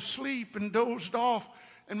fallen asleep and dozed off,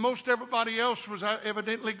 and most everybody else was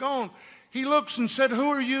evidently gone. He looks and said, who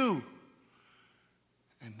are you?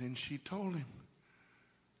 And then she told him.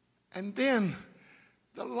 And then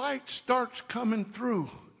the light starts coming through.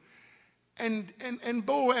 And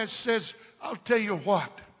Boaz says, I'll tell you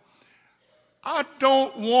what. I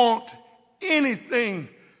don't want anything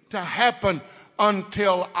to happen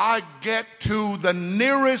until I get to the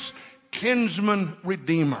nearest kinsman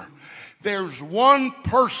redeemer. There's one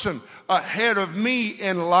person ahead of me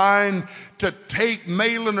in line to take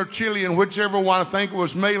Mahlon or Chilion, whichever one, I think it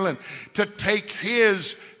was Mahlon, to take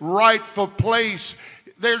his rightful place.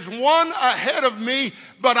 There's one ahead of me,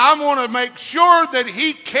 but I want to make sure that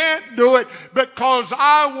he can't do it because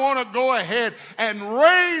I want to go ahead and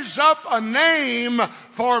raise up a name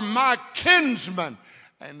for my kinsman.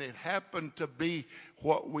 And it happened to be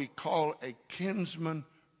what we call a kinsman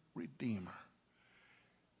redeemer.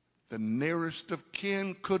 The nearest of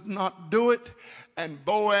kin could not do it. And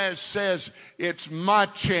Boaz says, it's my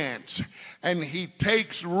chance. And he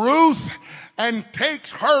takes Ruth and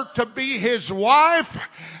takes her to be his wife.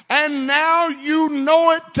 And now you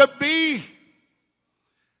know it to be.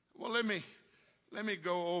 Well, let me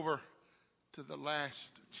go over to the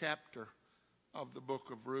last chapter of the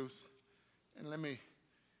book of Ruth. And let me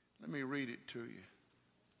read it to you.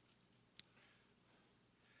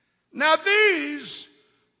 Now these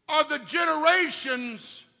are the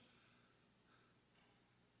generations.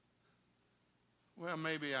 Well,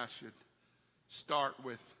 maybe I should start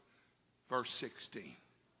with verse 16.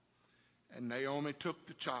 And Naomi took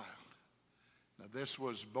the child. Now this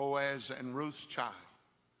was Boaz and Ruth's child.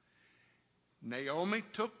 Naomi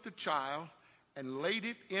took the child and laid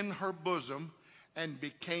it in her bosom and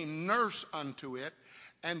became nurse unto it.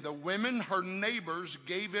 And the women, her neighbors,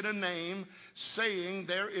 gave it a name, saying,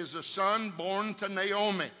 there is a son born to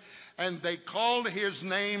Naomi. And they called his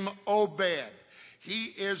name Obed. He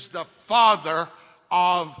is the father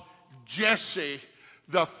of Jesse,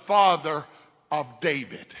 the father of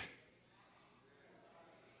David.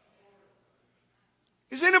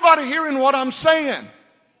 Is anybody hearing what I'm saying?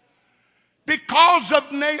 Because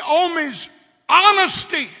of Naomi's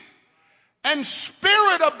honesty and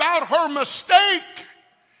spirit about her mistake,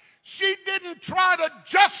 she didn't try to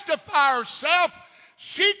justify herself.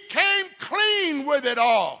 She came clean with it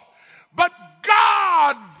all. But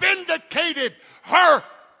God vindicated her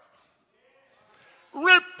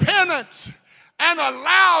repentance and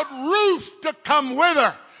allowed Ruth to come with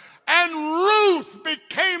her. And Ruth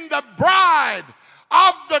became the bride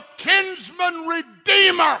of the kinsman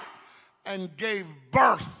redeemer and gave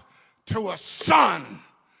birth to a son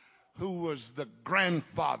who was the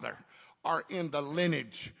grandfather or in the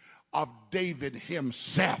lineage of David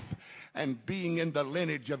himself. And being in the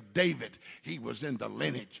lineage of David, he was in the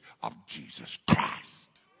lineage of Jesus Christ.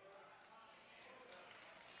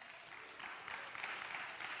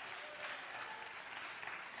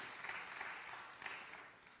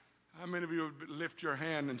 How many of you would lift your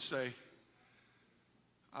hand and say,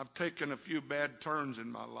 I've taken a few bad turns in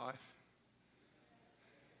my life.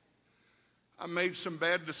 I made some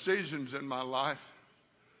bad decisions in my life.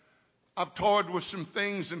 I've toyed with some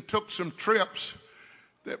things and took some trips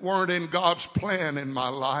that weren't in God's plan in my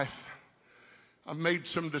life. I've made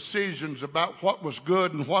some decisions about what was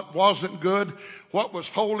good and what wasn't good, what was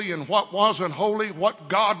holy and what wasn't holy, what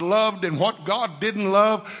God loved and what God didn't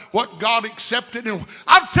love, what God accepted. And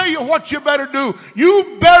I'll tell you what you better do.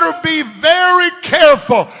 You better be very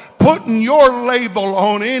careful putting your label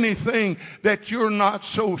on anything that you're not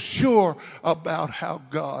so sure about how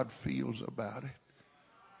God feels about it.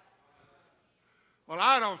 Well,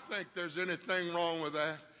 I don't think there's anything wrong with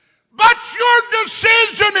that. But your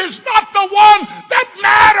decision is not the one that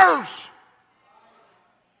matters.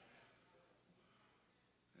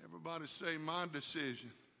 Everybody say, my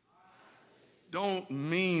decision don't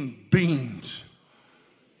mean beans.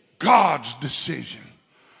 God's decision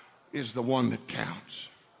is the one that counts.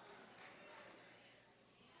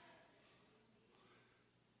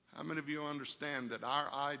 How many of you understand that our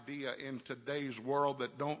idea in today's world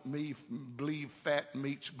that don't believe fat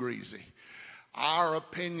meat's greasy? Our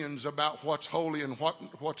opinions about what's holy and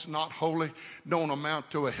what's not holy don't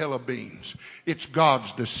amount to a hill of beans. It's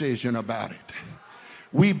God's decision about it.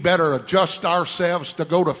 We better adjust ourselves to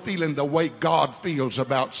go to feeling the way God feels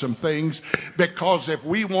about some things, because if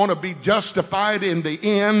we want to be justified in the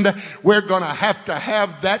end, we're going to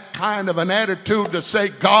have that kind of an attitude to say,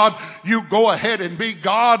 God, you go ahead and be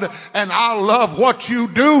God, and I'll love what you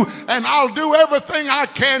do, and I'll do everything I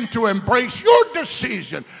can to embrace your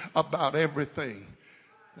decision about everything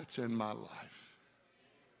that's in my life.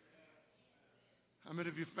 How many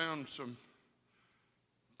of you found some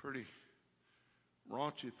pretty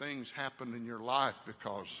raunchy things happen in your life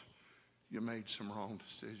because you made some wrong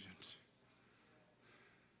decisions?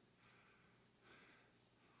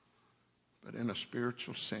 But in a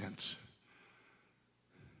spiritual sense,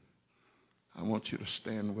 I want you to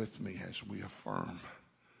stand with me as we affirm.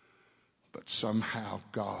 But somehow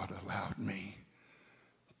God allowed me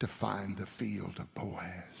to find the field of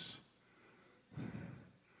Boaz.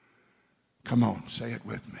 Come on, say it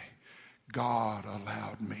with me. God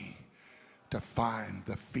allowed me to find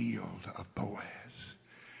the field of Boaz.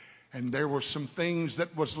 And there were some things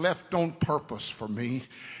that was left on purpose for me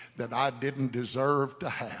that I didn't deserve to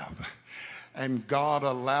have. And God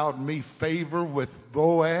allowed me favor with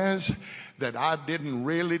Boaz that I didn't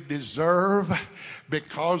really deserve,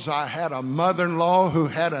 because I had a mother-in-law who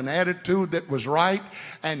had an attitude that was right.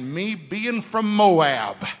 And me being from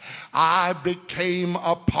Moab, I became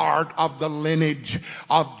a part of the lineage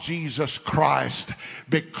of Jesus Christ,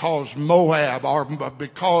 because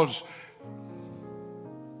because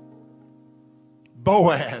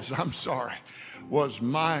Boaz, was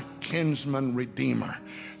my kinsman redeemer.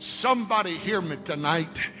 Somebody hear me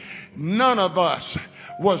tonight. None of us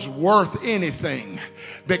was worth anything,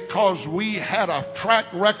 because we had a track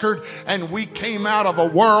record and we came out of a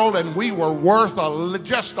world and we were worth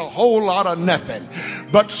just a whole lot of nothing.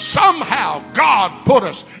 But somehow God put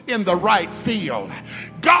us in the right field.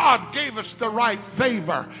 God gave us the right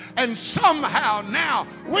favor, and somehow now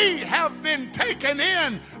we have been taken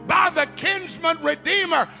in by the kinsman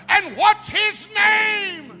redeemer. And what's his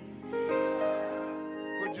name?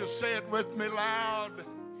 Would you say it with me loud?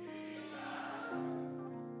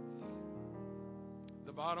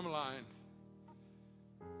 The bottom line,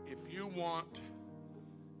 if you want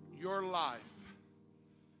your life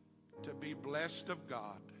to be blessed of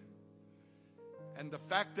God, and the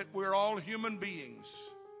fact that we're all human beings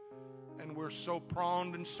and we're so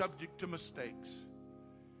prone and subject to mistakes,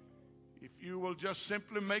 if you will just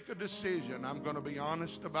simply make a decision, I'm going to be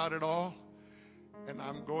honest about it all, and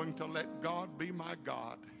I'm going to let God be my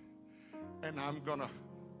God, and I'm going to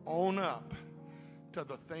own up to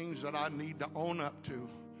the things that I need to own up to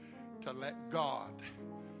let God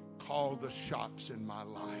call the shots in my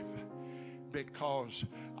life, because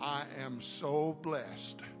I am so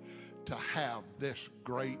blessed to have this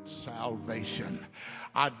great salvation.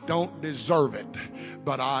 I don't deserve it,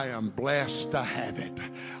 but I am blessed to have it.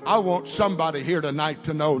 I want somebody here tonight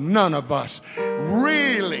to know none of us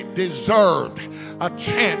really deserved a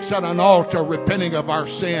chance at an altar repenting of our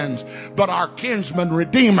sins, but our kinsman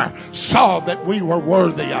redeemer saw that we were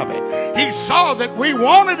worthy of it. He saw that we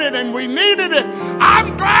wanted it and we needed it.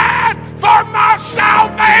 I'm glad for my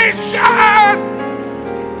salvation.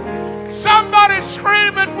 Somebody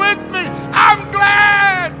scream it with me. I'm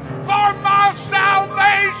glad for my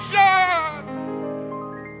salvation.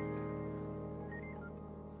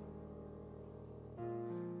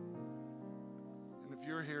 And if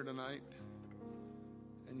you're here tonight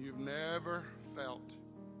and you've never felt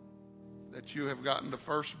that you have gotten to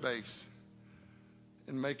first base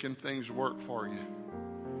in making things work for you,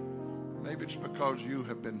 maybe it's because you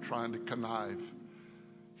have been trying to connive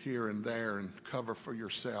here and there and cover for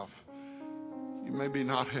yourself. You maybe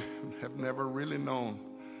not have never really known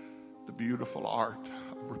the beautiful art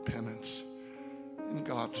of repentance and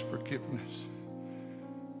God's forgiveness,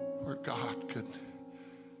 where God could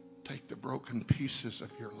take the broken pieces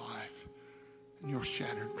of your life and your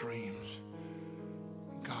shattered dreams.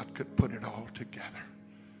 God could put it all together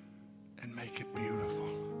and make it beautiful.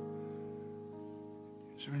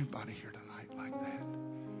 Is there anybody here tonight like that?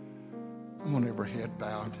 I want every head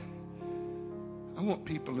bowed. I want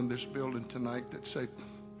people in this building tonight that say,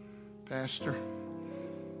 Pastor,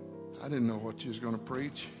 I didn't know what you was going to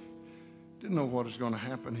preach. Didn't know what was going to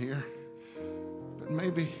happen here. But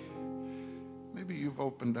maybe you've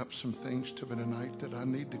opened up some things to me tonight that I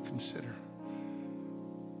need to consider.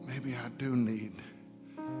 Maybe I do need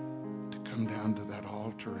to come down to that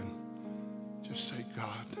altar and just say,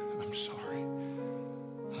 God, I'm sorry.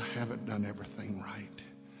 I haven't done everything right.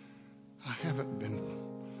 I haven't been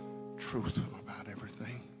truthful about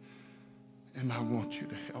everything, and I want you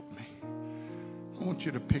to help me. I want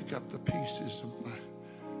you to pick up the pieces of my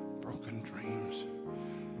broken dreams,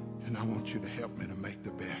 and I want you to help me to make the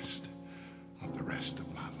best of the rest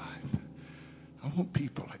of my life. I want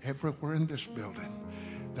people everywhere in this building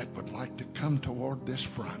that would like to come toward this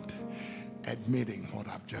front admitting what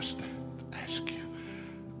I've just asked you.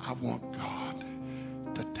 I want God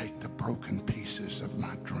to take the broken pieces of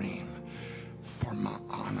my dream for my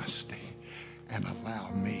honesty and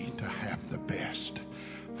allow me to have the best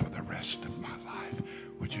for the rest of my life.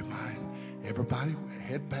 Would you mind? Everybody,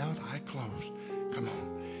 head bowed, eye closed. Come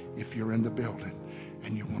on. If you're in the building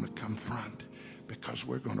and you want to come front, because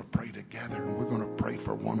we're going to pray together and we're going to pray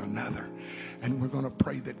for one another. And we're going to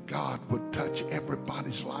pray that God would touch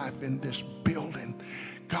everybody's life in this building.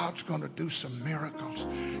 God's going to do some miracles.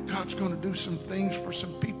 God's going to do some things for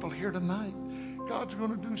some people here tonight. God's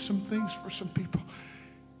going to do some things for some people.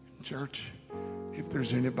 Church, if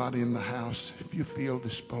there's anybody in the house, if you feel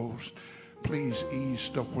disposed, please ease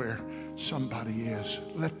to where somebody is.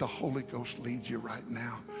 Let the Holy Ghost lead you right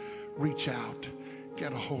now. Reach out,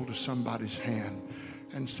 get a hold of somebody's hand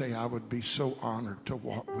and say, I would be so honored to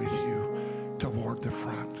walk with you toward the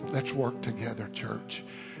front. Let's work together, church.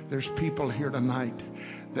 There's people here tonight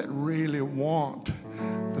that really want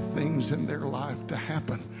the things in their life to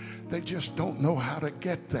happen. They just don't know how to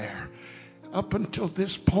get there. Up until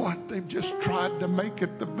this point, they've just tried to make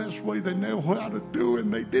it the best way they know how to do,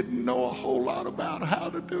 and they didn't know a whole lot about how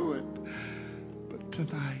to do it. But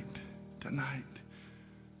tonight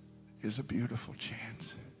is a beautiful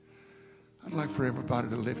chance. I'd like for everybody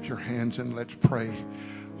to lift your hands and let's pray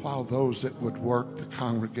while those that would work the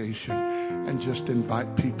congregation and just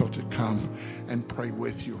invite people to come and pray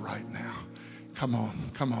with you right now. Come on,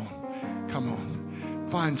 come on, come on.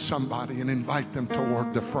 Find somebody and invite them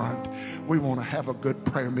toward the front. We want to have a good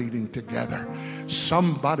prayer meeting together.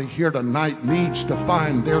 Somebody here tonight needs to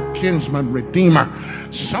find their kinsman redeemer.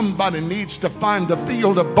 Somebody needs to find the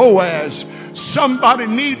field of Boaz. Somebody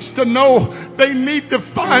needs to know they need to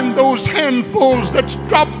find those handfuls that's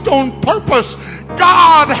dropped on purpose.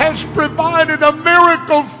 God has provided a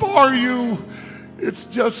miracle for you. It's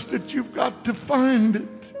just that you've got to find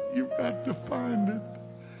it. You've got to find it.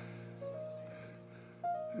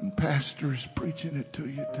 And Pastor is preaching it to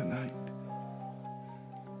you tonight.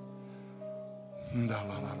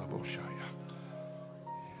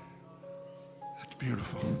 That's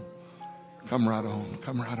beautiful. Come right on.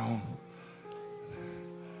 Come right on.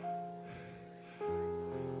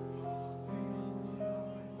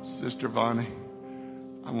 Sister Vonnie,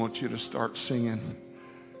 I want you to start singing.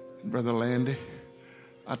 Brother Landy,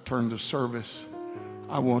 I turn the service.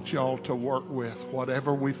 I want y'all to work with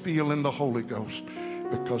whatever we feel in the Holy Ghost,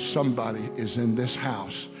 because somebody is in this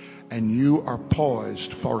house and you are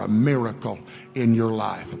poised for a miracle in your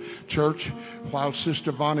life. Church, while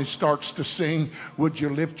Sister Vonnie starts to sing, would you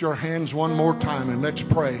lift your hands one more time and let's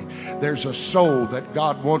pray. There's a soul that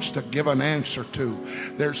God wants to give an answer to.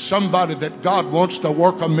 There's somebody that God wants to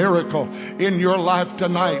work a miracle in your life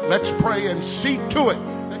tonight. Let's pray and see to it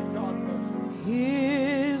that God does.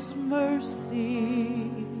 His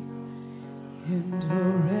mercy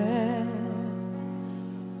endureth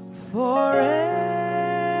forever.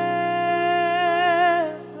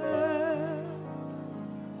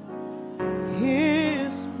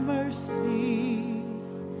 His mercy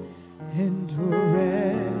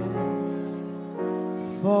endureth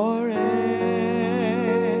forever.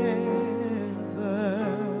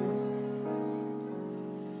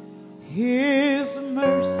 His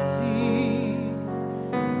mercy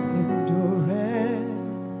endureth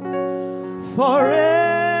forever.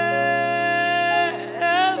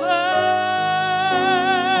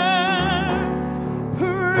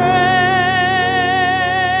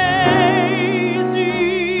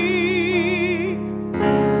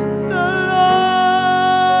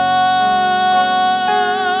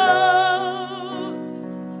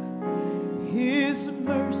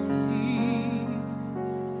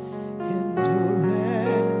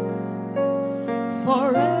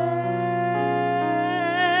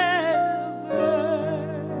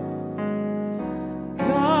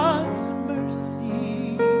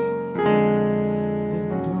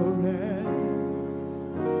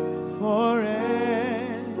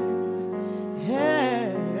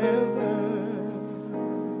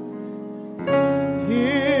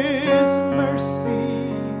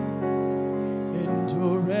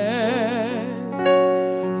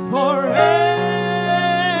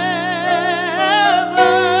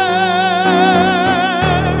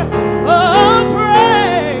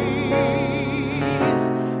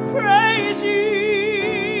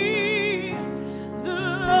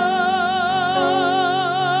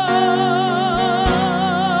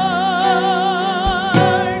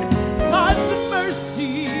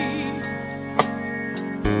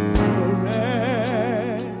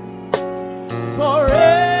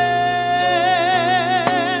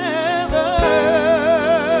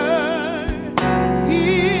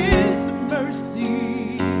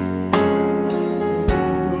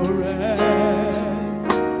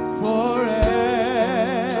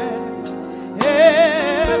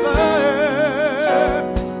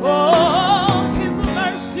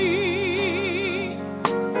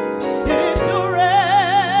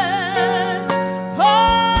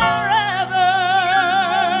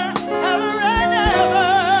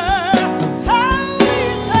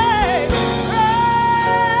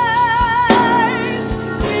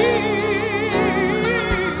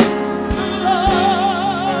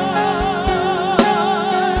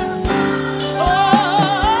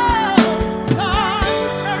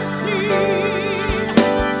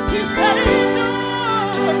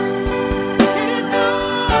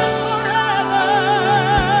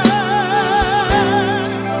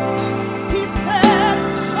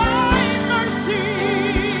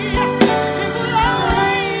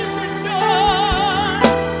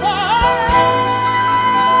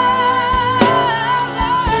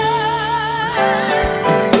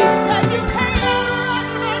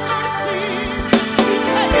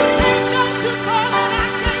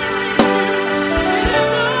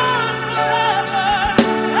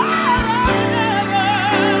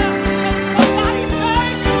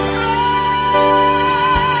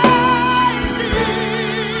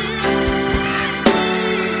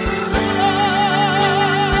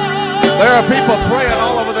 There are people praying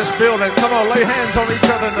all over this building. Come on, lay hands on each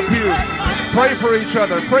other in the pew. Pray for each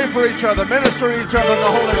other. Pray for each other. Minister to each other in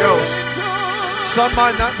the Holy Ghost. Some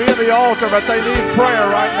might not be in the altar, but they need prayer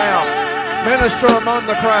right now. Minister among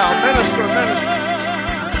the crowd. Minister, minister.